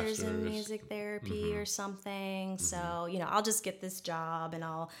master's in music therapy or something. So, I'll just get this job and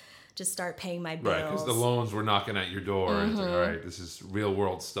I'll just start paying my bills. Right, because the loans were knocking at your door. And it's like, all right, this is real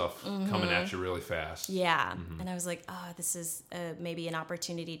world stuff coming at you really fast. Yeah. And I was like, oh, this is maybe an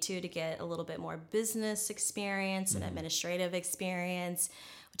opportunity too to get a little bit more business experience and administrative experience,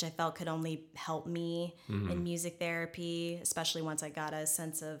 which I felt could only help me in music therapy, especially once I got a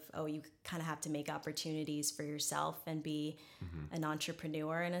sense of, you kind of have to make opportunities for yourself and be an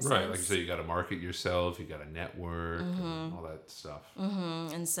entrepreneur in a sense. Right, like you say, you got to market yourself, you got to network, and all that stuff.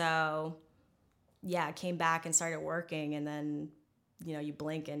 And so, I came back and started working, and then, you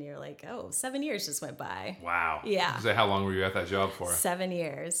blink and you're like, 7 years just went by. Wow. Yeah. So how long were you at that job for? 7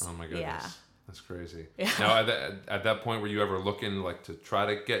 years. Oh my goodness. Yeah. That's crazy. Yeah. Now, at that point, were you ever looking like to try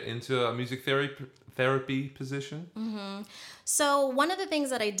to get into a music therapy position? So one of the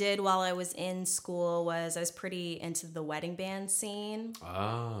things that I did while I was in school was I was pretty into the wedding band scene.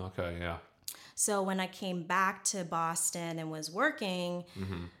 Oh, okay, yeah. So when I came back to Boston and was working,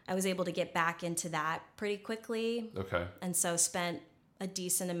 I was able to get back into that pretty quickly. Okay. And so spent a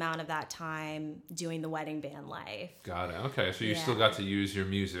decent amount of that time doing the wedding band life. Got it. Okay, so you still got to use your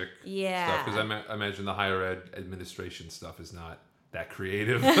music stuff, because I imagine the higher ed administration stuff is not that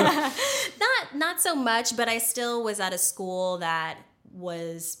creative. Not so much, but I still was at a school that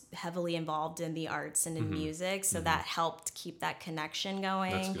was heavily involved in the arts and in music, so that helped keep that connection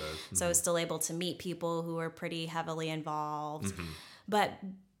going. That's good. So I was still able to meet people who were pretty heavily involved. But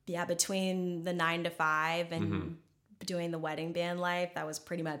between the 9 to 5 and doing the wedding band life, that was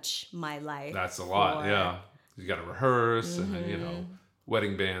pretty much my life. That's a lot, yeah. You got to rehearse, and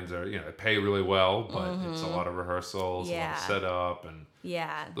wedding bands are, they pay really well, but it's a lot of rehearsals, a lot of setup, and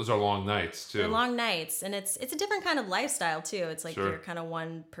those are long nights too. They're long nights, and it's a different kind of lifestyle too. It's like you're kind of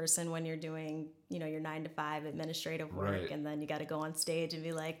one person when you're doing, your 9 to 5 administrative work, and then you got to go on stage and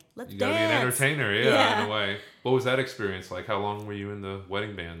be like, let's dance. You got to be an entertainer, in a way. What was that experience like? How long were you in the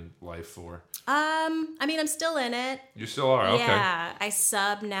wedding band life for? I'm still in it. You still are? Okay. Yeah, I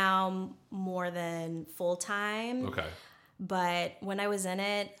sub now more than full time. Okay. But when I was in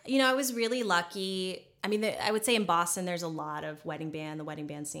it, I was really lucky. I would say in Boston, there's a lot of wedding band. The wedding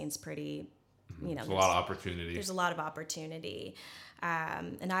band scene's pretty, there's a lot of opportunity. There's a lot of opportunity.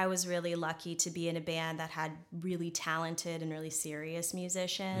 And I was really lucky to be in a band that had really talented and really serious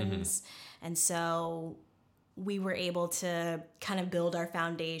musicians. And so we were able to kind of build our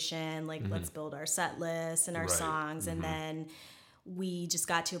foundation, like let's build our set list and our songs. And then we just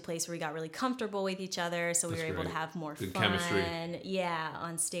got to a place where we got really comfortable with each other. So we were able to have more Good fun. Chemistry. Yeah,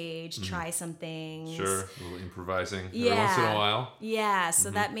 on stage, try some things. Sure, a little improvising every once in a while. Yeah,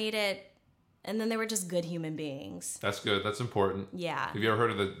 so that made it, and then they were just good human beings. That's good. That's important. Yeah. Have you ever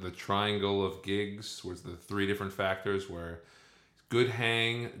heard of the triangle of gigs, where it's the 3 different factors, where good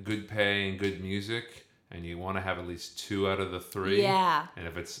hang, good pay, and good music? And you want to have at least 2 out of the 3. Yeah. And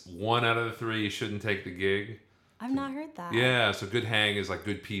if it's 1 out of the 3, you shouldn't take the gig. I've not heard that. Yeah, so good hang is like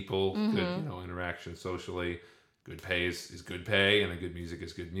good people, good interaction socially. Good pay is good pay, and the good music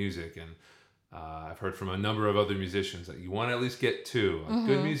is good music. And I've heard from a number of other musicians that you want to at least get 2. Like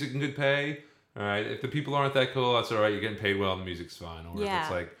good music and good pay. All right, if the people aren't that cool, that's all right. You're getting paid well, and the music's fine. Or if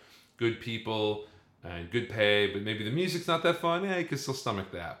it's like good people and good pay, but maybe the music's not that fun, you can still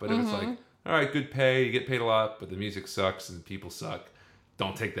stomach that. But if it's like, all right, good pay, you get paid a lot, but the music sucks and the people suck,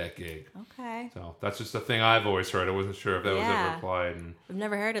 don't take that gig. Okay. So that's just a thing I've always heard. I wasn't sure if that was ever applied. And I've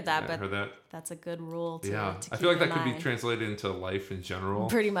never heard of that, but heard that. That's a good rule to I feel like that could be translated into life in general.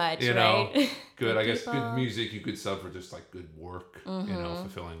 Pretty much, you right? know, good. I guess good music you could sub for just like good work,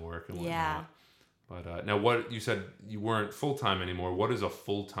 fulfilling work and whatnot. Yeah. But now, what you said you weren't full time anymore. What is a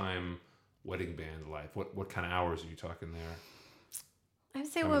full time wedding band life? What kind of hours are you talking there? I would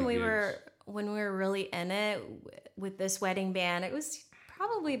say when we were really in it with this wedding band, it was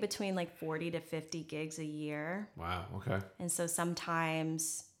probably between like 40 to 50 gigs a year. Wow. Okay. And so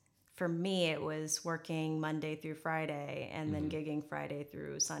sometimes for me, it was working Monday through Friday and then gigging Friday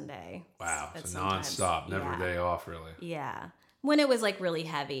through Sunday. Wow. So nonstop, never a day off, really. Yeah. When it was like really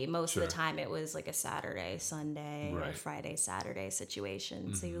heavy, most of the time it was like a Saturday, Sunday, or Friday, Saturday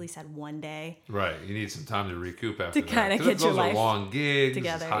situation. So you at least had one day. Right. You need some time to recoup after to kind of get your life those are long gigs,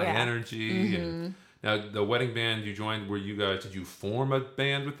 together. High energy. And now, the wedding band you joined, did you form a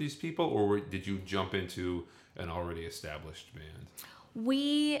band with these people, or did you jump into an already established band?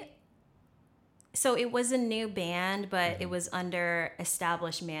 So it was a new band, but it was under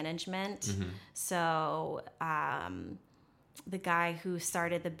established management. So the guy who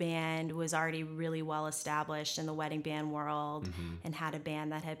started the band was already really well established in the wedding band world and had a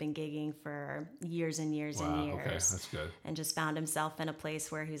band that had been gigging for years and years and years. Okay, that's good. And just found himself in a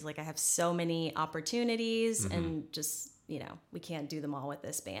place where he's like, I have so many opportunities and just, we can't do them all with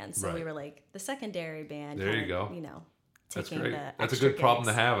this band. So we were like the secondary band. There you go. That's great. That's a good problem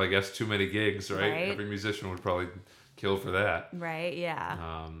to have, I guess. Too many gigs, right? Every musician would probably kill for that. Right,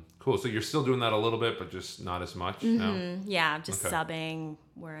 yeah. Cool. So you're still doing that a little bit, but just not as much now? Yeah, just subbing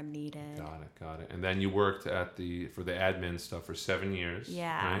where I'm needed. Got it. And then you worked for the admin stuff for 7 years.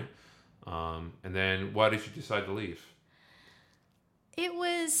 Yeah. Right? And then why did you decide to leave? It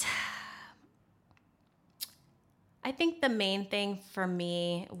was... I think the main thing for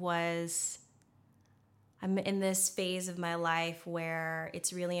me was I'm in this phase of my life where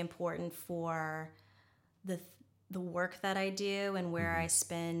it's really important for the work that I do and where I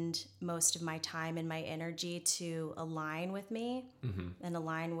spend most of my time and my energy to align with me and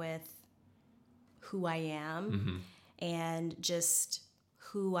align with who I am. And just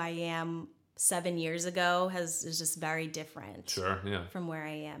who I am 7 years ago is just very different from where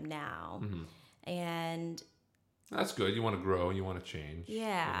I am now. And that's good. You want to grow, you want to change.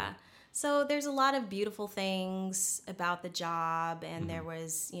 Yeah. So there's a lot of beautiful things about the job, and there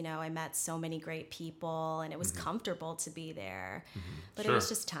was, I met so many great people, and it was comfortable to be there. But it was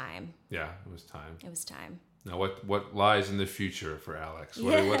just time. Yeah, it was time. It was time. Now, what lies in the future for Alex?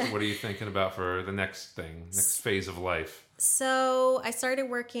 What are you thinking about for the next phase of life? So I started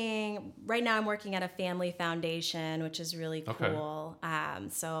working, right now I'm working at a family foundation, which is really cool.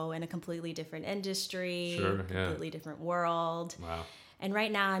 So in a completely different industry, completely different world. Wow. And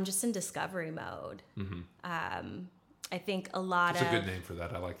right now I'm just in discovery mode. I think a lot It's a good name for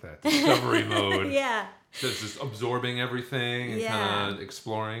that. I like that. Discovery mode. Yeah. Just absorbing everything and kind of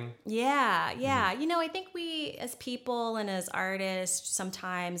exploring. Yeah. I think we as people and as artists,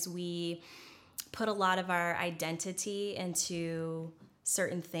 sometimes we put a lot of our identity into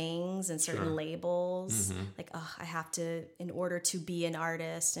certain things and certain labels. Like, I have to, in order to be an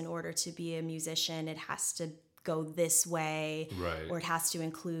artist, in order to be a musician, it has to go this way, or it has to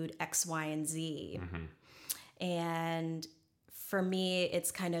include X, Y, and Z. And for me,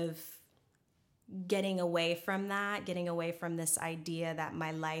 it's kind of getting away from that, getting away from this idea that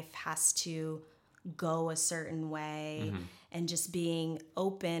my life has to go a certain way, and just being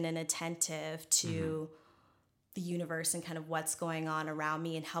open and attentive to the universe and kind of what's going on around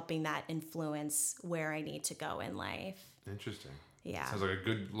me and helping that influence where I need to go in life. Interesting. Yeah. Sounds like a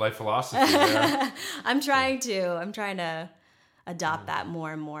good life philosophy there. I'm trying to adopt that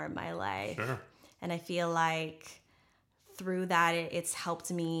more and more in my life. Sure. And I feel like through that, it's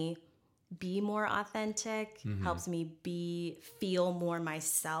helped me be more authentic, helps me feel more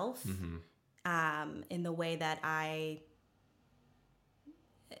myself in the way that I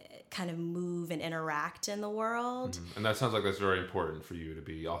kind of move and interact in the world. And that sounds like that's very important for you to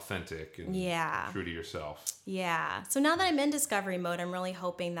be authentic and true to yourself. Yeah. So now that I'm in discovery mode, I'm really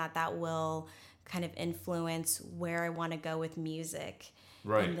hoping that will kind of influence where I want to go with music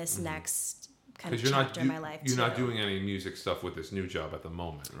in this next kind of chapter in my life. You're not doing any music stuff with this new job at the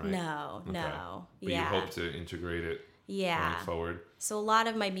moment, right? No. But you hope to integrate it going forward. So a lot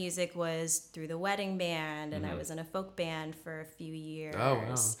of my music was through the wedding band, and I was in a folk band for a few years. Oh,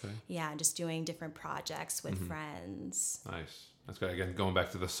 wow. Okay. Yeah, just doing different projects with friends. Nice. That's good. Again, going back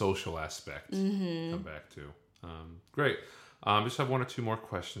to the social aspect. Come back to. Great. Just have one or two more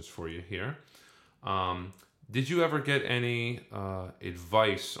questions for you here. Did you ever get any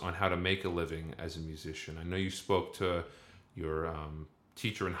advice on how to make a living as a musician? I know you spoke to your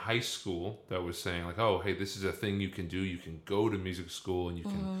teacher in high school that was saying like, oh, hey, this is a thing you can do. You can go to music school and you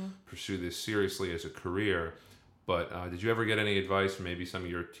can pursue this seriously as a career. But did you ever get any advice from maybe some of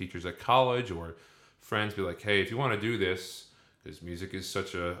your teachers at college or friends be like, hey, if you want to do this, because music is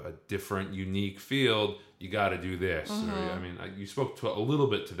such a different, unique field, you got to do this. Or, I mean, you spoke to a little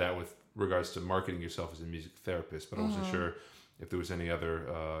bit to that with regards to marketing yourself as a music therapist, but I wasn't sure if there was any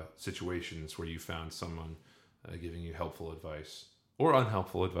other situations where you found someone giving you helpful advice or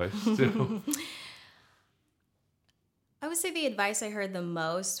unhelpful advice too. I would say the advice I heard the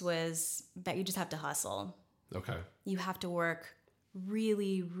most was that you just have to hustle. Okay. You have to work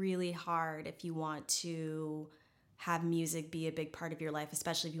really, really hard if you want to have music be a big part of your life,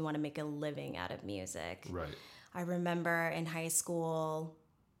 especially if you want to make a living out of music. Right. I remember in high school,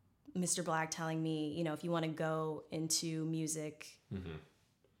 Mr. Black telling me, if you want to go into music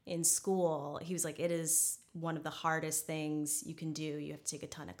in school, he was like, it is one of the hardest things you can do. You have to take a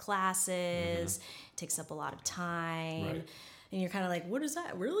ton of classes. It takes up a lot of time. Right. And you're kind of like, what is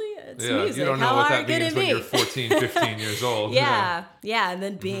that? Really? It's Yeah, music. you don't know How what hard that could means it when be? you're 14, 15 years old. Yeah. And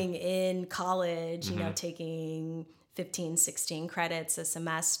then being in college, you know, taking 15, 16 credits a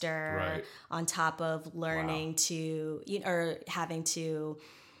semester on top of learning to, or having to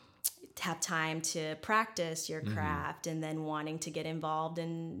have time to practice your craft and then wanting to get involved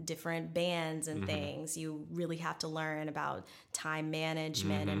in different bands and things. You really have to learn about time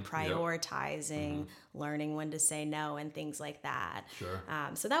management and prioritizing, learning when to say no and things like that. Sure.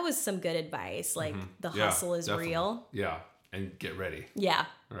 So that was some good advice. Like the hustle is definitely. real. Yeah. And get ready. Yeah.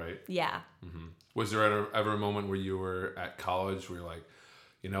 Right. Yeah. Was there ever a moment where you were at college where you're like,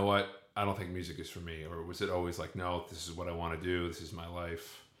 you know what? I don't think music is for me. Or was it always like, no, this is what I want to do. This is my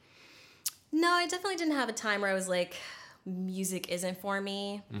life. No, I definitely didn't have a time where I was like, music isn't for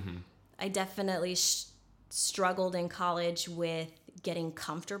me. I definitely struggled in college with getting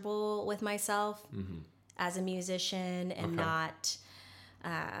comfortable with myself as a musician and not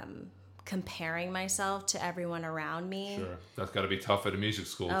comparing myself to everyone around me. Sure. That's got to be tough at a music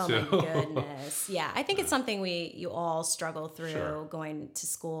school, too. too. Oh, my goodness. Yeah, I think it's something you all struggle through going to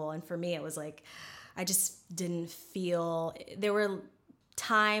school. And for me, it was like, I just didn't feel, there were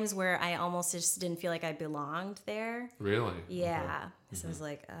times where I almost just didn't feel like I belonged there. Really? Yeah. Okay. So I was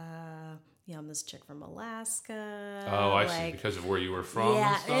like, I'm this chick from Alaska. Oh, I see. Because of where you were from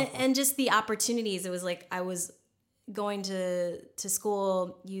and stuff? And just the opportunities. It was like I was going to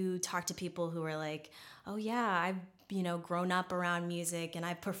school. You talk to people who are like, oh, yeah, I've grown up around music and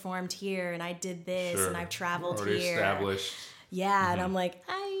I've performed here and I did this and I've traveled already here. Established. Yeah. And I'm like,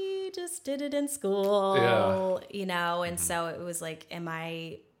 I just did it in school, and so it was like, do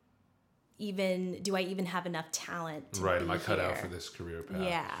I even have enough talent to am I cut out for this career path?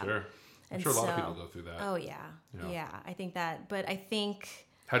 Yeah. Sure. I'm sure a lot of people go through that. Oh, yeah. I think that, but I think...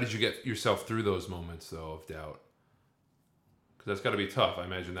 How did you get yourself through those moments, though, of doubt? Because that's got to be tough. I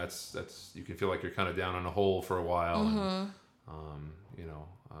imagine that's you can feel like you're kind of down in a hole for a while. And,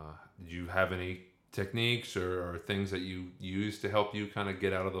 did you have any techniques or things that you use to help you kind of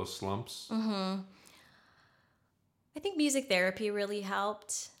get out of those slumps? I think music therapy really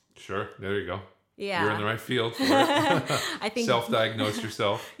helped. Sure. There you go. Yeah. You're in the right field for it. I think self-diagnose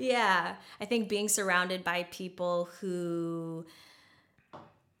yourself. Yeah. I think being surrounded by people who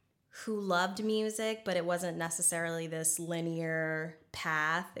loved music, but it wasn't necessarily this linear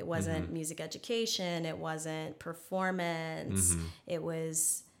path. It wasn't music education. It wasn't performance. It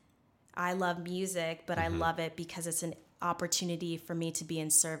was, I love music, but I love it because it's an opportunity for me to be in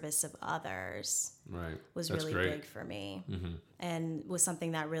service of others. Right. Was That's really great. big for me and was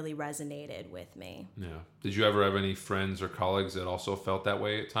something that really resonated with me. Yeah. Did you ever have any friends or colleagues that also felt that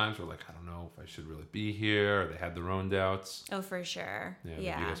way at times? Or like, I don't know if I should really be here, or they had their own doubts? Oh, for sure. Yeah.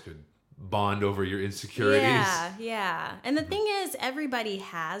 Yeah. You guys could bond over your insecurities. Yeah. And the thing is, everybody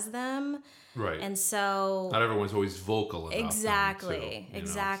has them. Right. And so... Not everyone's always vocal about Exactly. them, too.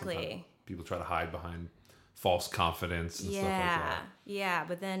 Exactly. People try to hide behind false confidence and stuff like that. Yeah,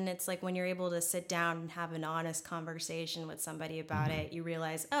 but then it's like when you're able to sit down and have an honest conversation with somebody about it, you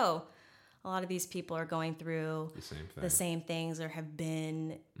realize, oh, a lot of these people are going through the same things or have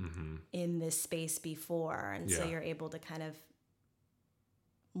been in this space before. And so you're able to kind of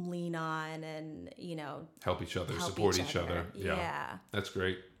lean on and, help each other, support each other. Yeah. That's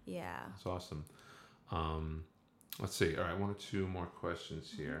great. Yeah. That's awesome. Let's see. All right, one or two more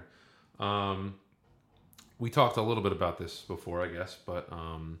questions here. We talked a little bit about this before, I guess, but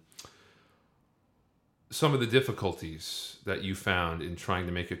some of the difficulties that you found in trying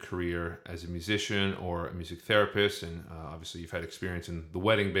to make a career as a musician or a music therapist, and obviously you've had experience in the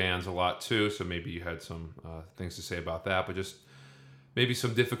wedding bands a lot too, so maybe you had some things to say about that, but just maybe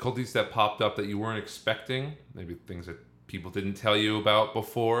some difficulties that popped up that you weren't expecting, maybe things that people didn't tell you about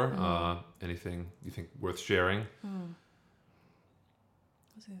before. Anything you think worth sharing?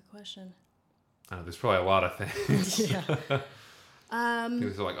 That's a good question. There's probably a lot of things. Yeah.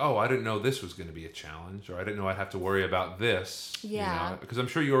 Things are like, oh, I didn't know this was going to be a challenge, or I didn't know I'd have to worry about this. Yeah. Because I'm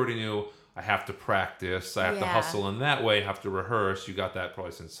sure you already knew I have to practice, I have to hustle in that way, have to rehearse. You got that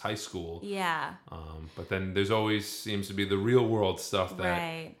probably since high school. Yeah. But then there's always seems to be the real world stuff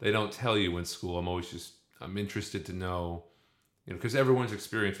that they don't tell you in school. I'm interested to know, because everyone's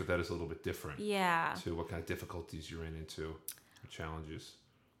experience with that is a little bit different. Yeah. To what kind of difficulties you ran into, or challenges.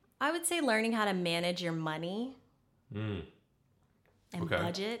 I would say learning how to manage your money and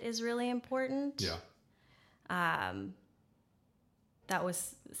budget is really important. Yeah. That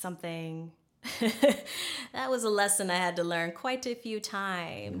was something, that was a lesson I had to learn quite a few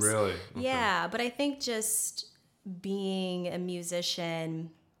times. Really? Okay. Yeah, but I think just being a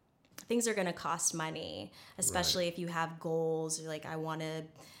musician, things are going to cost money, especially if you have goals. You're like, I want to,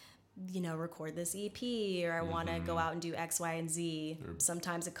 record this EP, or I want to go out and do X, Y, and Z.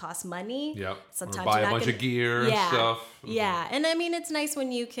 Sometimes it costs money. Yep. Sometimes or buy a bunch of gear and stuff. Yeah. And I mean, it's nice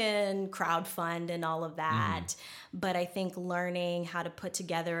when you can crowdfund and all of that. But I think learning how to put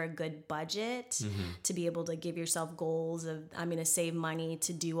together a good budget to be able to give yourself goals of, I'm going to save money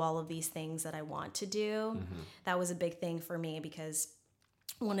to do all of these things that I want to do. That was a big thing for me, because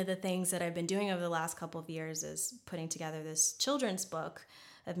one of the things that I've been doing over the last couple of years is putting together this children's book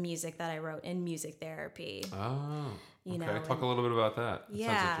of music that I wrote in music therapy. Oh, okay. Talk a little bit about that. That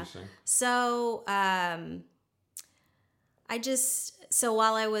sounds interesting. So, so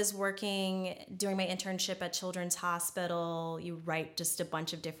while I was doing my internship at Children's Hospital, you write just a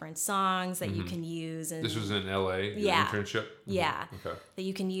bunch of different songs that you can use. And this was in LA, your internship? Yeah. Okay. That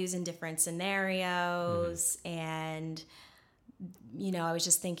you can use in different scenarios. And I was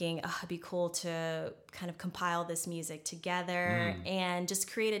just thinking, it'd be cool to kind of compile this music together and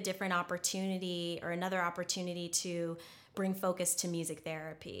just create a different opportunity, or another opportunity to bring focus to music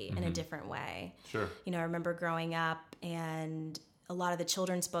therapy in a different way. Sure. I remember growing up, and a lot of the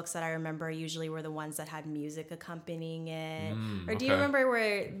children's books that I remember usually were the ones that had music accompanying it. Or do you remember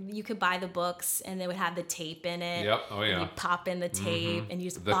where you could buy the books and they would have the tape in it? Yep. Oh, yeah. And you pop in the tape and you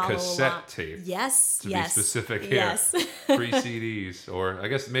just the follow cassette along. tape. Yes. To be specific here. Yes. Pre-CDs, or I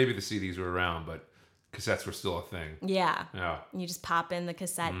guess maybe the CDs were around, but cassettes were still a thing. Yeah. Yeah. And you just pop in the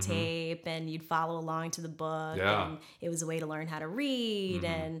cassette tape and you'd follow along to the book. Yeah. And it was a way to learn how to read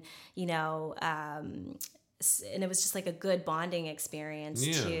and, and it was just like a good bonding experience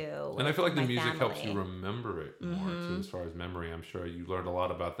too. And I feel like the music helps you remember it more too, as far as memory. I'm sure you learned a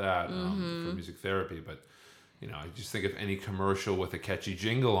lot about that for music therapy, but I just think of any commercial with a catchy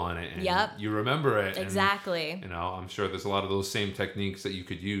jingle on it and you remember it. Exactly. And, I'm sure there's a lot of those same techniques that you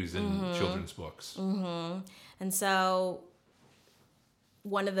could use in children's books. And so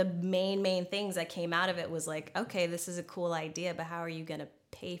one of the main things that came out of it was like, okay, this is a cool idea, but how are you going to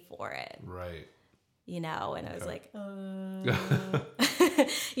pay for it? Right. And I was like, and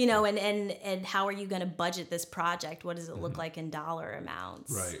how are you going to budget this project? What does it look like in dollar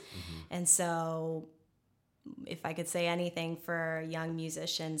amounts? Right. And so if I could say anything for young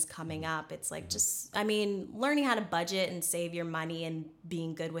musicians coming up, it's like learning how to budget and save your money and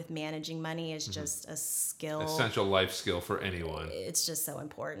being good with managing money is just a skill. Essential life skill for anyone. It's just so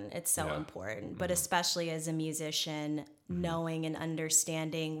important. It's so important. But especially as a musician, knowing and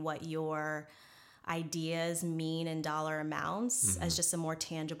understanding what your ideas mean in dollar amounts as just a more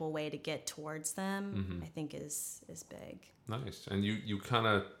tangible way to get towards them, I think is big. Nice. And you kind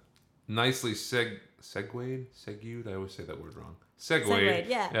of nicely segued. I always say that word wrong. Segued,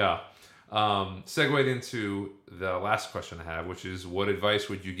 yeah. Segued into the last question I have, which is, what advice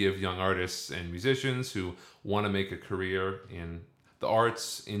would you give young artists and musicians who want to make a career in the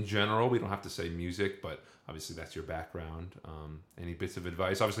arts in general? We don't have to say music, but obviously that's your background. Any bits of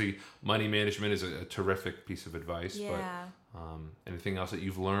advice? Obviously, money management is a terrific piece of advice. Yeah. But anything else that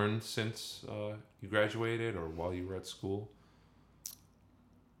you've learned since you graduated or while you were at school?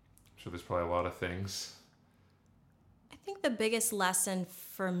 I'm sure there's probably a lot of things. I think the biggest lesson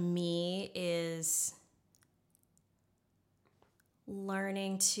for me is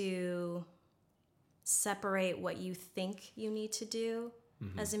learning to separate what you think you need to do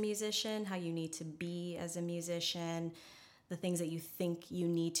as a musician, how you need to be as a musician, the things that you think you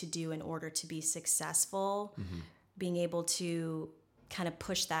need to do in order to be successful, being able to kind of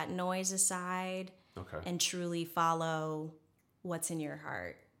push that noise aside and truly follow what's in your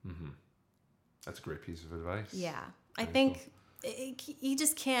heart. That's a great piece of advice. Yeah. I think you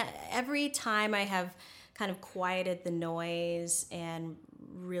just can't, every time I have kind of quieted the noise and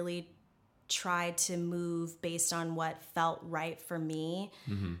really tried to move based on what felt right for me,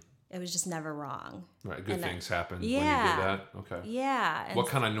 it was just never wrong. Right, good things happened when you did that? Okay. Yeah. What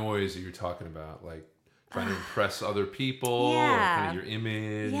kind of noise are you talking about? Like trying to impress other people? Or kind of your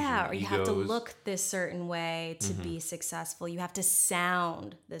image? Yeah, or you have to look this certain way to be successful. You have to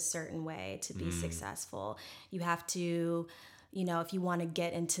sound this certain way to be successful. You have to... if you want to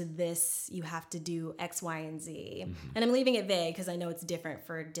get into this, you have to do X, Y, and Z. And I'm leaving it vague because I know it's different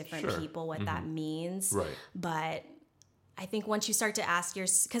for different people what that means. Right. But I think once you start to ask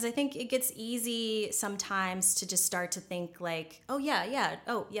because I think it gets easy sometimes to just start to think like, oh,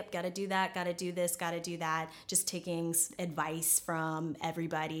 yep, got to do that, got to do this, got to do that. Just taking advice from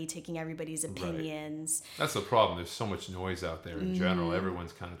everybody, taking everybody's opinions. Right. That's the problem. There's so much noise out there in general.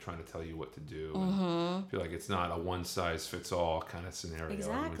 Everyone's kind of trying to tell you what to do. I feel like it's not a one-size-fits-all kind of scenario.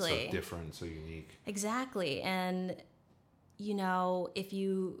 Exactly. It's so different and so unique. Exactly. And...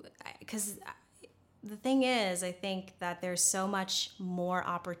 because the thing is, I think that there's so much more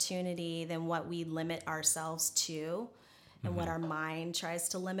opportunity than what we limit ourselves to and what our mind tries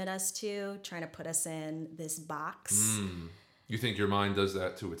to limit us to, trying to put us in this box. You think your mind does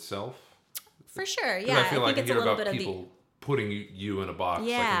that to itself? For sure, yeah. I feel like think I it's hear a little about bit people putting you in a box like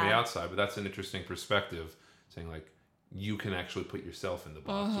Yeah. on the outside, but that's an interesting perspective, saying like you can actually put yourself in the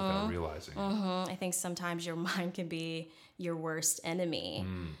box without realizing it. I think sometimes your mind can be your worst enemy.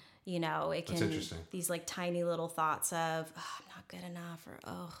 It can, That's interesting. These like tiny little thoughts of, oh, I'm not good enough, or,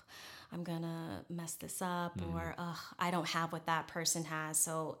 oh, I'm gonna mess this up, or, oh, I don't have what that person has,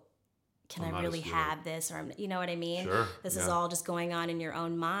 so can I really have this? Or, you know what I mean? Sure. This is all just going on in your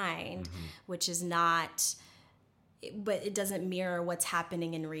own mind, which is not, but it doesn't mirror what's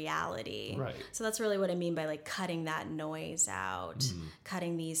happening in reality. Right. So that's really what I mean by like cutting that noise out,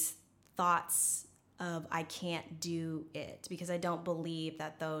 cutting these thoughts of I can't do it, because I don't believe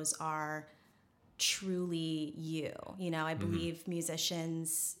that those are truly you. I believe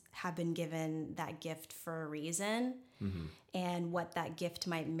musicians have been given that gift for a reason. And what that gift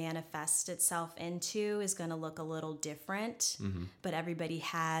might manifest itself into is going to look a little different. But everybody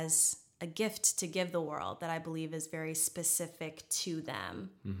has a gift to give the world that I believe is very specific to them.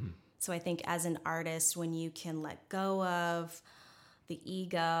 So I think as an artist, when you can let go of the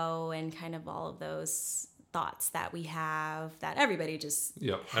ego and kind of all of those thoughts that we have, that everybody just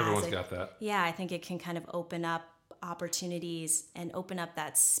everyone's got that. Yeah, I think it can kind of open up opportunities and open up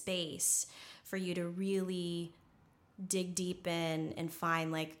that space for you to really dig deep in and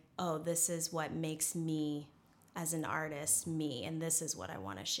find like, oh, this is what makes me as an artist me, and this is what I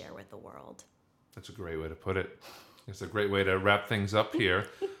want to share with the world. That's a great way to put it. It's a great way to wrap things up here.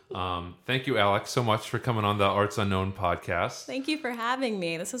 Thank you, Alex, so much for coming on the Arts Unknown podcast. Thank you for having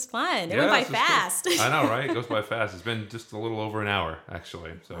me. This was fun. It went by fast. I know, right? It goes by fast. It's been just a little over an hour,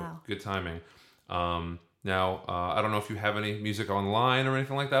 actually. So Wow. Good timing. Now, I don't know if you have any music online or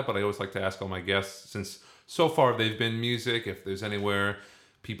anything like that, but I always like to ask all my guests, since so far they've been music, if there's anywhere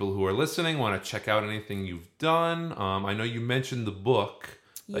people who are listening want to check out anything you've done. I know you mentioned the book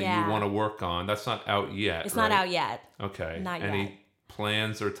that you want to work on. That's not out yet. It's not out yet. Okay. Not Any yet.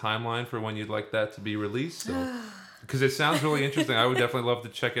 plans or timeline for when you'd like that to be released? Because it sounds really interesting. I would definitely love to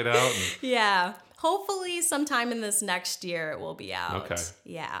check it out. Yeah. Hopefully sometime in this next year it will be out. Okay.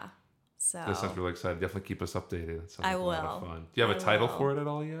 Yeah. So That sounds really exciting. Definitely keep us updated. That sounds like I a lot of will. fun. Do you have a title for it at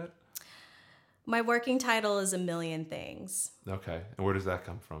all yet? My working title is A Million Things. Okay. And where does that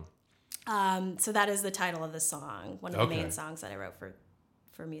come from? So that is the title of the song, one of the Okay. main songs that I wrote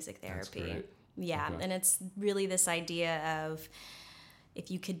for music therapy. That's great. Yeah, Okay. and it's really this idea of if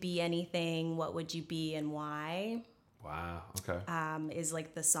you could be anything, what would you be and why? Wow. Okay. Is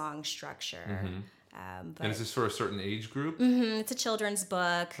like the song structure. But And is this for a certain age group? it's a children's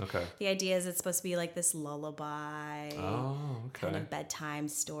book. Okay. The idea is it's supposed to be like this lullaby, Oh, okay. kind of bedtime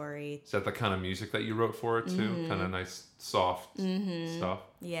story. Is that the kind of music that you wrote for it too? Kind of nice, soft stuff?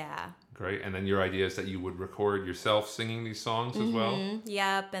 Yeah. Great. And then your idea is that you would record yourself singing these songs as well?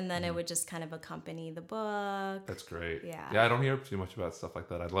 Yep, and then it would just kind of accompany the book. That's great. Yeah. Yeah, I don't hear too much about stuff like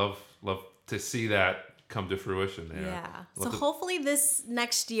that. I'd love to see that come to fruition there. Yeah. So Love to- hopefully this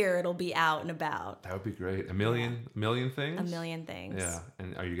next year it'll be out and about. That would be great. A million things? A million things. Yeah.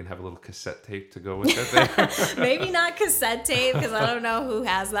 And are you going to have a little cassette tape to go with it there? Maybe not cassette tape, because I don't know who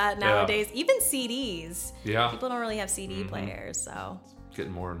has that nowadays. Even CDs. Yeah. People don't really have CD players, so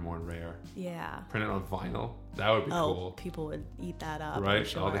Getting more and more rare. yeah. Print it on vinyl. That would be cool. People would eat that up. Right? I'm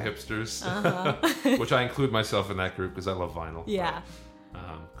sure. All the hipsters. Which I include myself in that group because I love vinyl. Yeah.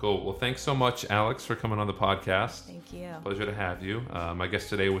 Cool. Well, thanks so much, Alex, for coming on the podcast. Thank you. Pleasure to have you. My guest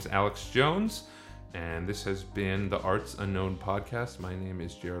today was Alex Jones, and this has been the Arts Unknown podcast. My name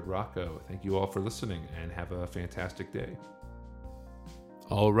is Jared Rocco. Thank you all for listening, and have a fantastic day.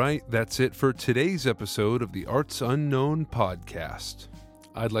 All right, that's it for today's episode of the Arts Unknown podcast.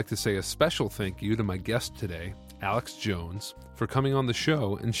 I'd like to say a special thank you to my guest today, Alex Jones, for coming on the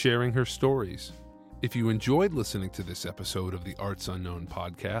show and sharing her stories. If you enjoyed listening to this episode of the Arts Unknown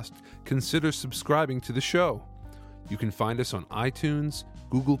podcast, consider subscribing to the show. You can find us on iTunes,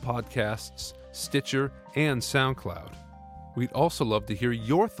 Google Podcasts, Stitcher, and SoundCloud. We'd also love to hear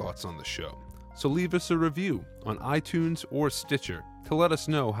your thoughts on the show, so leave us a review on iTunes or Stitcher to let us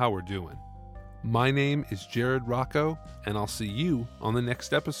know how we're doing. My name is Jared Rocco, and I'll see you on the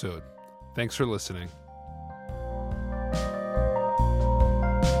next episode. Thanks for listening.